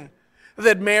Simeon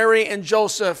that Mary and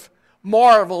Joseph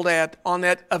marveled at on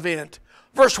that event.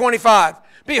 Verse 25,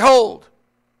 behold,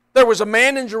 there was a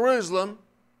man in Jerusalem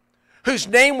whose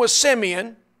name was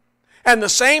Simeon, and the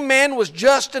same man was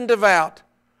just and devout,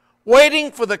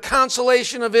 waiting for the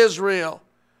consolation of Israel,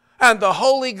 and the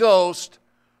Holy Ghost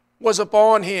was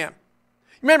upon him.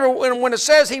 Remember, when it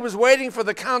says he was waiting for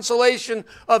the consolation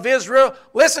of Israel,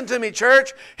 listen to me,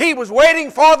 church, he was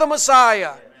waiting for the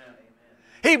Messiah.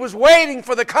 He was waiting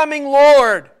for the coming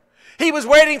Lord. He was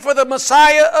waiting for the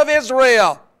Messiah of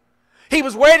Israel. He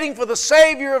was waiting for the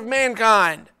Savior of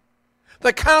mankind,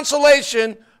 the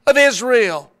consolation of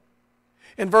Israel.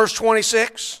 In verse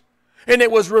 26, and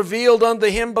it was revealed unto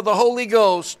him by the Holy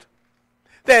Ghost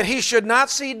that he should not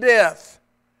see death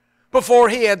before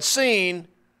he had seen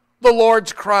the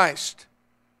Lord's Christ.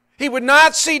 He would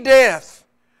not see death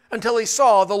until he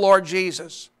saw the Lord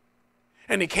Jesus.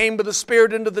 And he came by the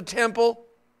Spirit into the temple.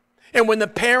 And when the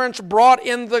parents brought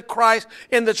in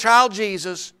the child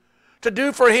Jesus to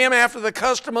do for him after the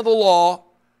custom of the law,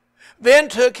 then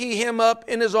took he him up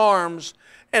in his arms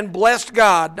and blessed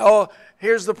God. Oh,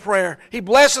 here's the prayer. He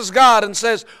blesses God and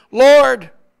says,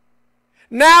 Lord,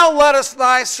 now lettest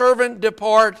thy servant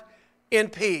depart in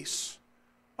peace,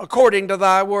 according to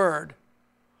thy word.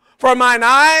 For mine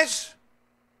eyes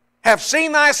have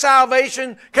seen thy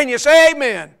salvation. Can you say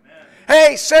amen?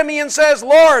 Hey, Simeon says,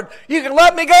 Lord, you can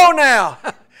let me go now.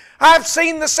 I've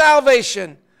seen the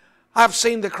salvation. I've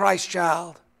seen the Christ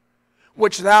child,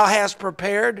 which thou hast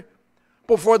prepared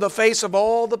before the face of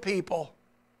all the people.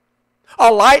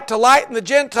 A light to lighten the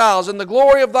Gentiles and the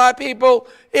glory of thy people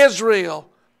Israel.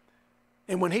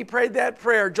 And when he prayed that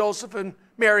prayer, Joseph and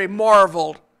Mary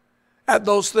marveled at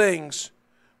those things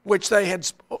which they had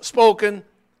spoken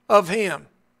of him.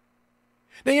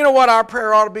 Now you know what our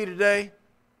prayer ought to be today?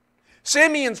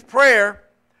 Simeon's prayer,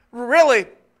 really,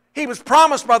 he was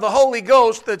promised by the Holy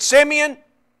Ghost that, Simeon,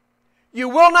 you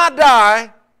will not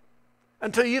die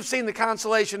until you've seen the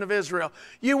consolation of Israel.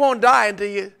 You won't die until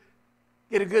you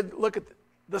get a good look at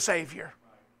the Savior.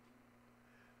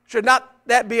 Should not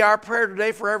that be our prayer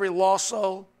today for every lost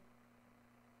soul?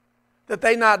 That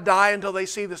they not die until they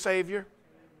see the Savior?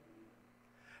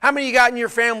 How many of you got in your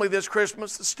family this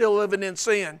Christmas that's still living in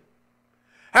sin?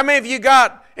 How many of you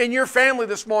got in your family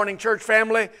this morning, church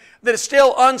family, that is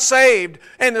still unsaved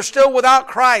and they're still without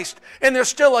Christ and they're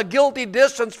still a guilty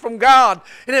distance from God?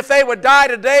 And if they would die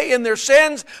today in their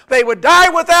sins, they would die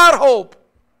without hope.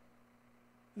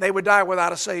 They would die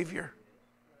without a Savior.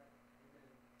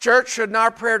 Church, shouldn't our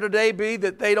prayer today be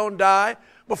that they don't die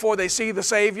before they see the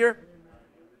Savior?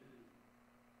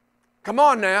 Come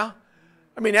on now.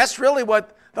 I mean, that's really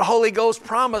what the Holy Ghost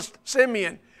promised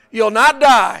Simeon. You'll not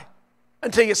die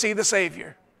until you see the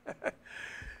Savior.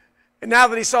 And now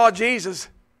that he saw Jesus,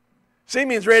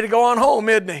 Simeon's ready to go on home,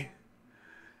 isn't he?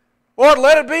 Lord,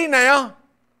 let it be now.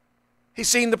 He's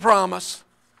seen the promise.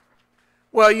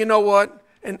 Well, you know what?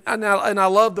 And I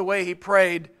love the way he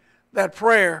prayed that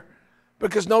prayer,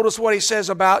 because notice what he says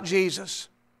about Jesus.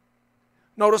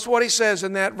 Notice what he says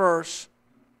in that verse.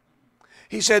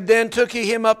 He said, then took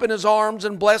he him up in his arms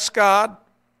and blessed God.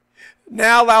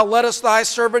 Now thou lettest thy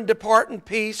servant depart in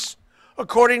peace,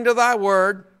 according to thy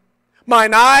word.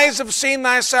 Mine eyes have seen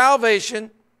thy salvation,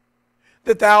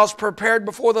 that thou hast prepared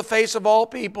before the face of all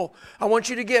people. I want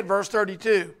you to get verse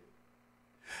 32.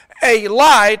 a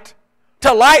light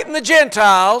to lighten the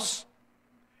Gentiles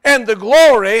and the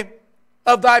glory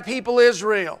of thy people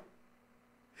Israel.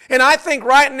 And I think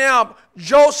right now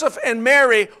Joseph and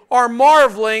Mary are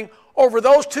marveling over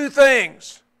those two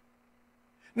things.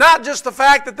 Not just the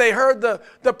fact that they heard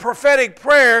the prophetic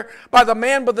prayer by the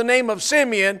man by the name of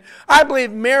Simeon. I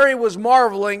believe Mary was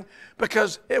marveling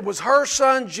because it was her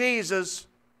son Jesus,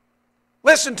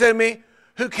 listen to me,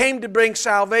 who came to bring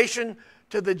salvation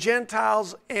to the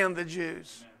Gentiles and the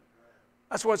Jews.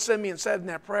 That's what Simeon said in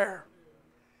that prayer.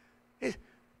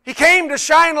 He came to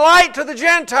shine light to the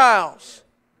Gentiles.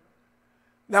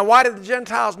 Now, why did the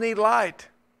Gentiles need light?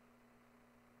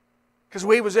 Because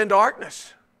we was in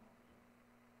darkness.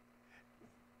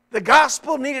 The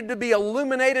gospel needed to be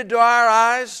illuminated to our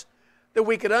eyes that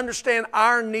we could understand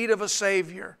our need of a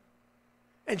Savior.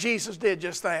 And Jesus did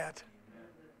just that.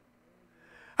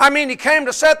 I mean, He came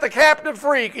to set the captive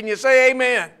free. Can you say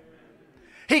amen?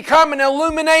 He come and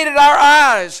illuminated our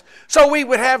eyes so we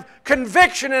would have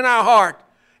conviction in our heart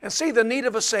and see the need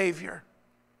of a Savior.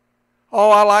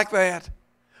 Oh, I like that.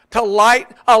 A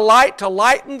light to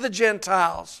lighten the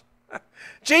Gentiles.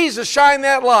 Jesus shined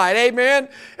that light, amen.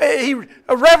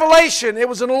 A revelation, it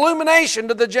was an illumination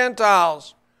to the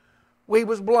Gentiles. We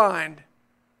was blind.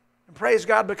 And praise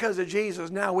God, because of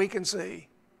Jesus, now we can see.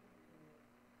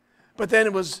 But then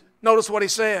it was, notice what He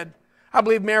said. I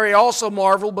believe Mary also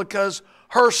marveled because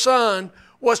her son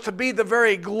was to be the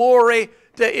very glory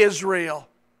to Israel.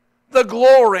 The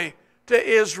glory to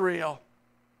Israel.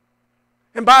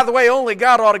 And by the way, only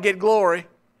God ought to get glory.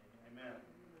 Amen.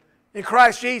 In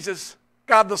Christ Jesus,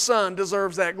 God the Son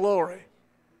deserves that glory.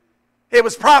 It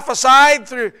was prophesied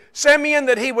through Simeon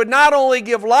that He would not only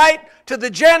give light to the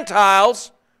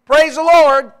Gentiles, praise the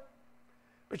Lord,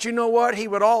 but you know what? He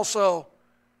would also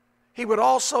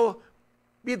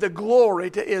be the glory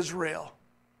to Israel.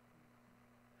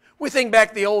 We think back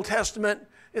to the Old Testament.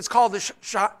 It's called the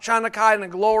Shekinah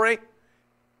glory.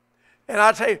 And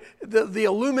I'll tell you, the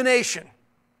illumination.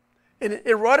 And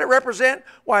what it represents?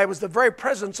 Why, it was the very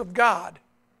presence of God.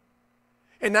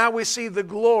 And now we see the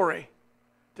glory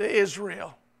to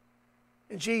Israel.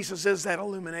 And Jesus is that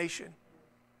illumination.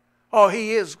 Oh,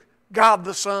 He is God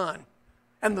the Son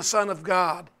and the Son of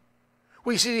God.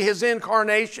 We see His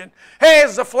incarnation. Hey,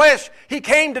 as the flesh, He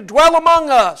came to dwell among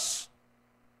us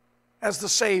as the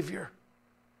Savior,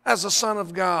 as the Son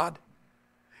of God.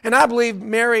 And I believe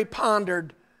Mary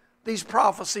pondered these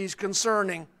prophecies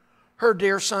concerning her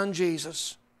dear son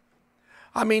Jesus.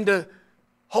 I mean, to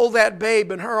hold that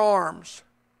babe in her arms.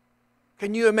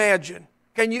 Can you imagine?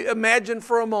 Can you imagine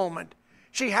for a moment?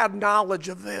 She had knowledge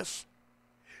of this.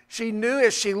 She knew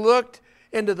as she looked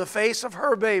into the face of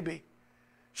her baby,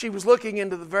 she was looking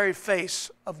into the very face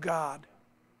of God.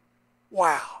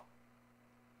 Wow.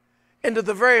 Into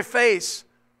the very face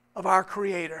of our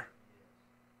Creator.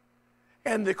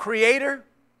 And the Creator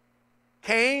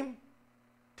came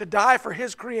to die for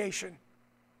His creation.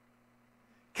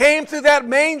 Came through that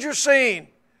manger scene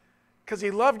because He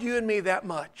loved you and me that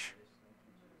much.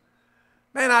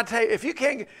 Man, I tell you,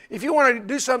 if you want to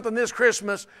do something this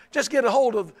Christmas, just get a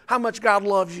hold of how much God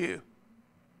loves you.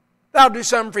 That'll do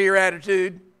something for your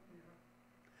attitude.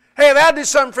 Hey, that'll do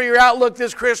something for your outlook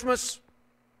this Christmas.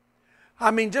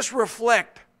 I mean, just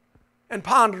reflect and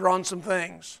ponder on some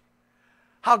things.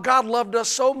 How God loved us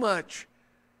so much,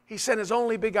 He sent His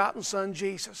only begotten Son,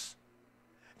 Jesus,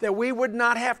 that we would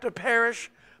not have to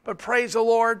perish, but praise the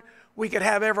Lord, we could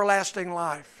have everlasting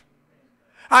life.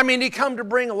 I mean, He come to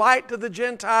bring light to the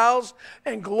Gentiles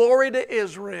and glory to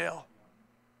Israel.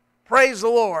 Praise the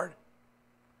Lord.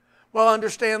 Well,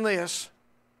 understand this.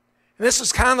 And this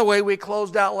is kind of the way we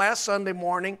closed out last Sunday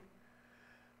morning.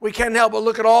 We can't help but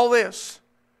look at all this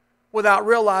without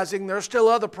realizing there are still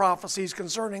other prophecies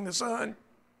concerning the Son.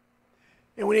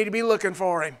 And we need to be looking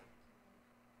for Him.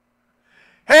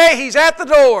 Hey, He's at the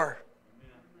door.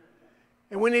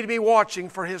 And we need to be watching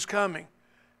for His coming.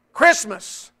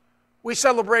 Christmas, we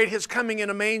celebrate His coming in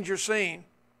a manger scene.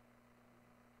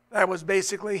 That was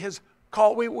basically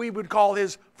we would call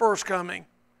His first coming.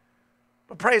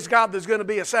 But praise God, there's going to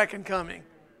be a second coming.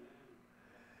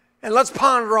 And let's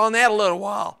ponder on that a little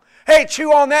while. Hey,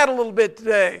 chew on that a little bit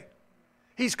today.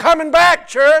 He's coming back,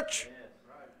 church.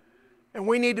 And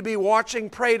we need to be watching,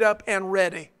 prayed up, and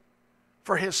ready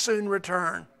for His soon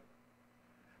return.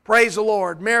 Praise the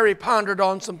Lord. Mary pondered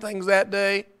on some things that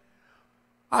day.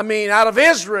 I mean, out of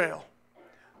Israel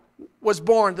was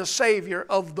born the Savior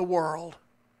of the world.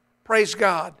 Praise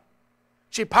God.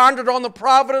 She pondered on the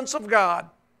providence of God.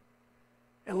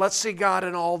 And let's see God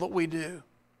in all that we do.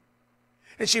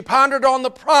 And she pondered on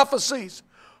the prophecies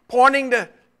pointing to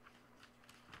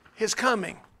His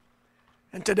coming.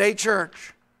 And today,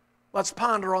 church, let's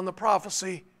ponder on the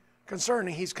prophecy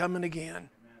concerning He's coming again.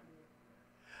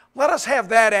 Let us have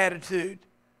that attitude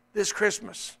this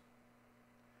Christmas.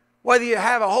 Whether you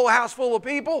have a whole house full of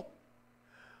people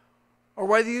or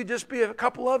whether you just be a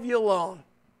couple of you alone.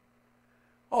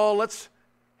 Oh, let's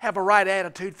have a right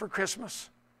attitude for Christmas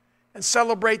and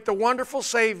celebrate the wonderful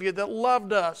Savior that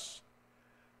loved us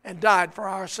and died for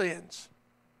our sins.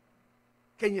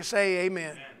 Can you say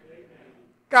amen? Amen.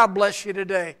 God bless you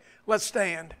today. Let's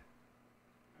stand.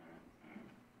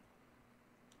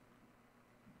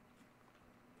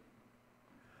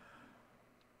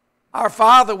 Our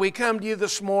Father, we come to you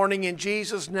this morning in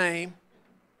Jesus' name.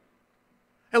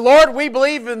 And Lord, we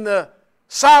believe in the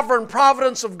sovereign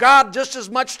providence of God just as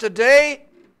much today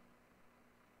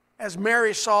as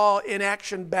Mary saw in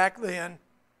action back then,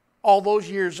 all those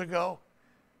years ago,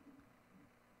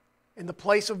 in the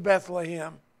place of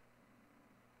Bethlehem,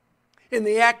 in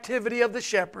the activity of the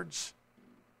shepherds.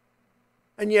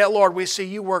 And yet, Lord, we see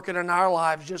you working in our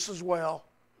lives just as well.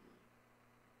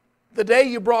 The day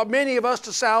you brought many of us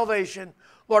to salvation,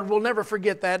 Lord, we'll never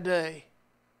forget that day.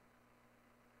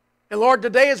 And Lord,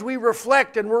 today as we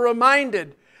reflect and we're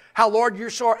reminded how, Lord, you're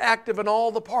so active in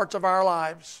all the parts of our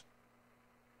lives.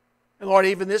 And Lord,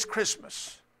 even this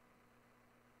Christmas,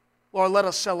 Lord, let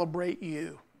us celebrate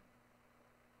you.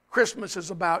 Christmas is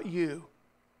about you.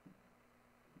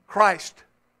 Christ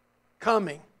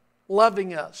coming,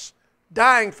 loving us,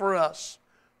 dying for us,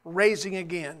 raising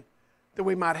again, that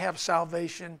we might have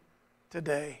salvation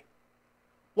today.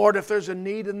 Lord, if there's a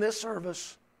need in this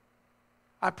service,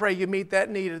 I pray you meet that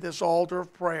need at this altar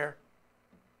of prayer.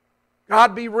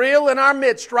 God, be real in our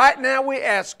midst right now, we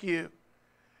ask you.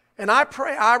 And I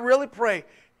pray, I really pray,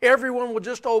 everyone will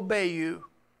just obey you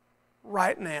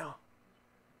right now.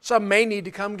 Some may need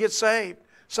to come get saved.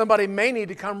 Somebody may need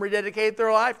to come rededicate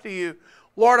their life to you.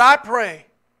 Lord, I pray,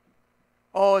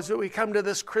 as we come to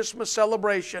this Christmas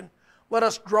celebration, let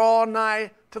us draw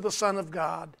nigh to the Son of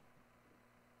God.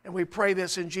 And we pray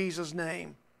this in Jesus'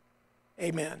 name.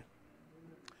 Amen.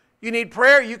 You need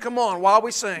prayer? You come on while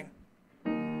we sing.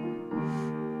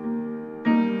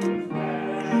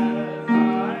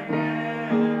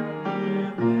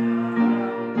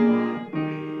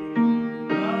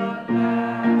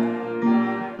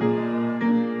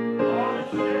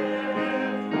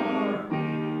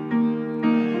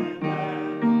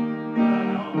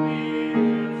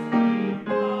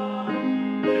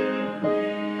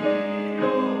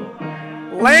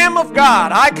 Lamb of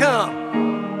God, I come.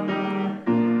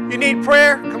 You need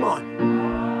prayer? Come on.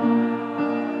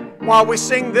 While we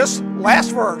sing this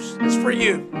last verse, it's for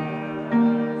you.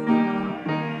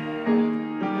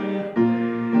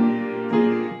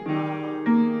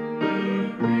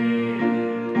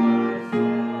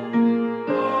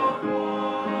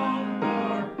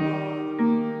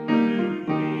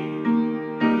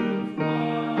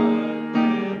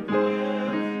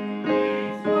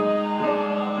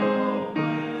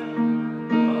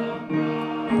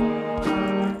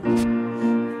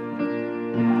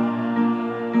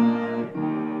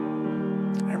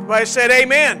 Everybody said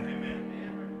amen.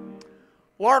 Amen.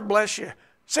 Lord bless you.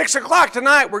 6 o'clock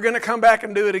tonight, we're going to come back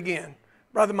and do it again.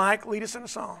 Brother Mike, lead us in a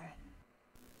song.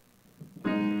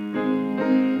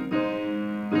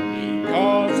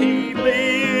 Because He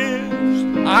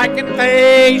lives, I can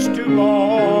face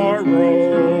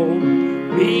tomorrow.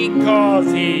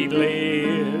 Because He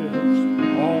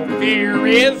lives, all fear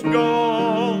is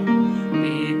gone.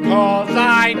 Because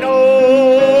I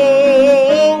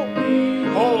know He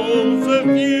holds the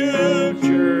future.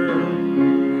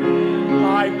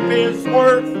 Life is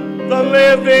worth the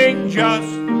living just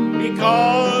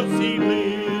because He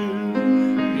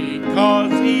lives.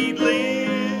 Because He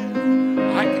lives,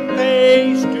 I can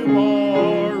face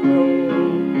tomorrow.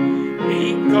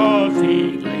 Because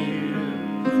He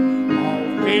lives, all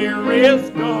fear is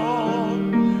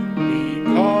gone.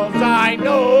 Because I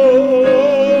know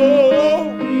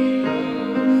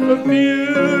the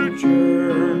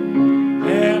future,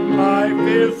 and life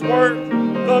is worth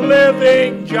the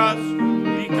living just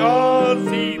because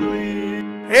He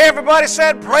lives. Everybody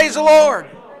said, praise the Lord.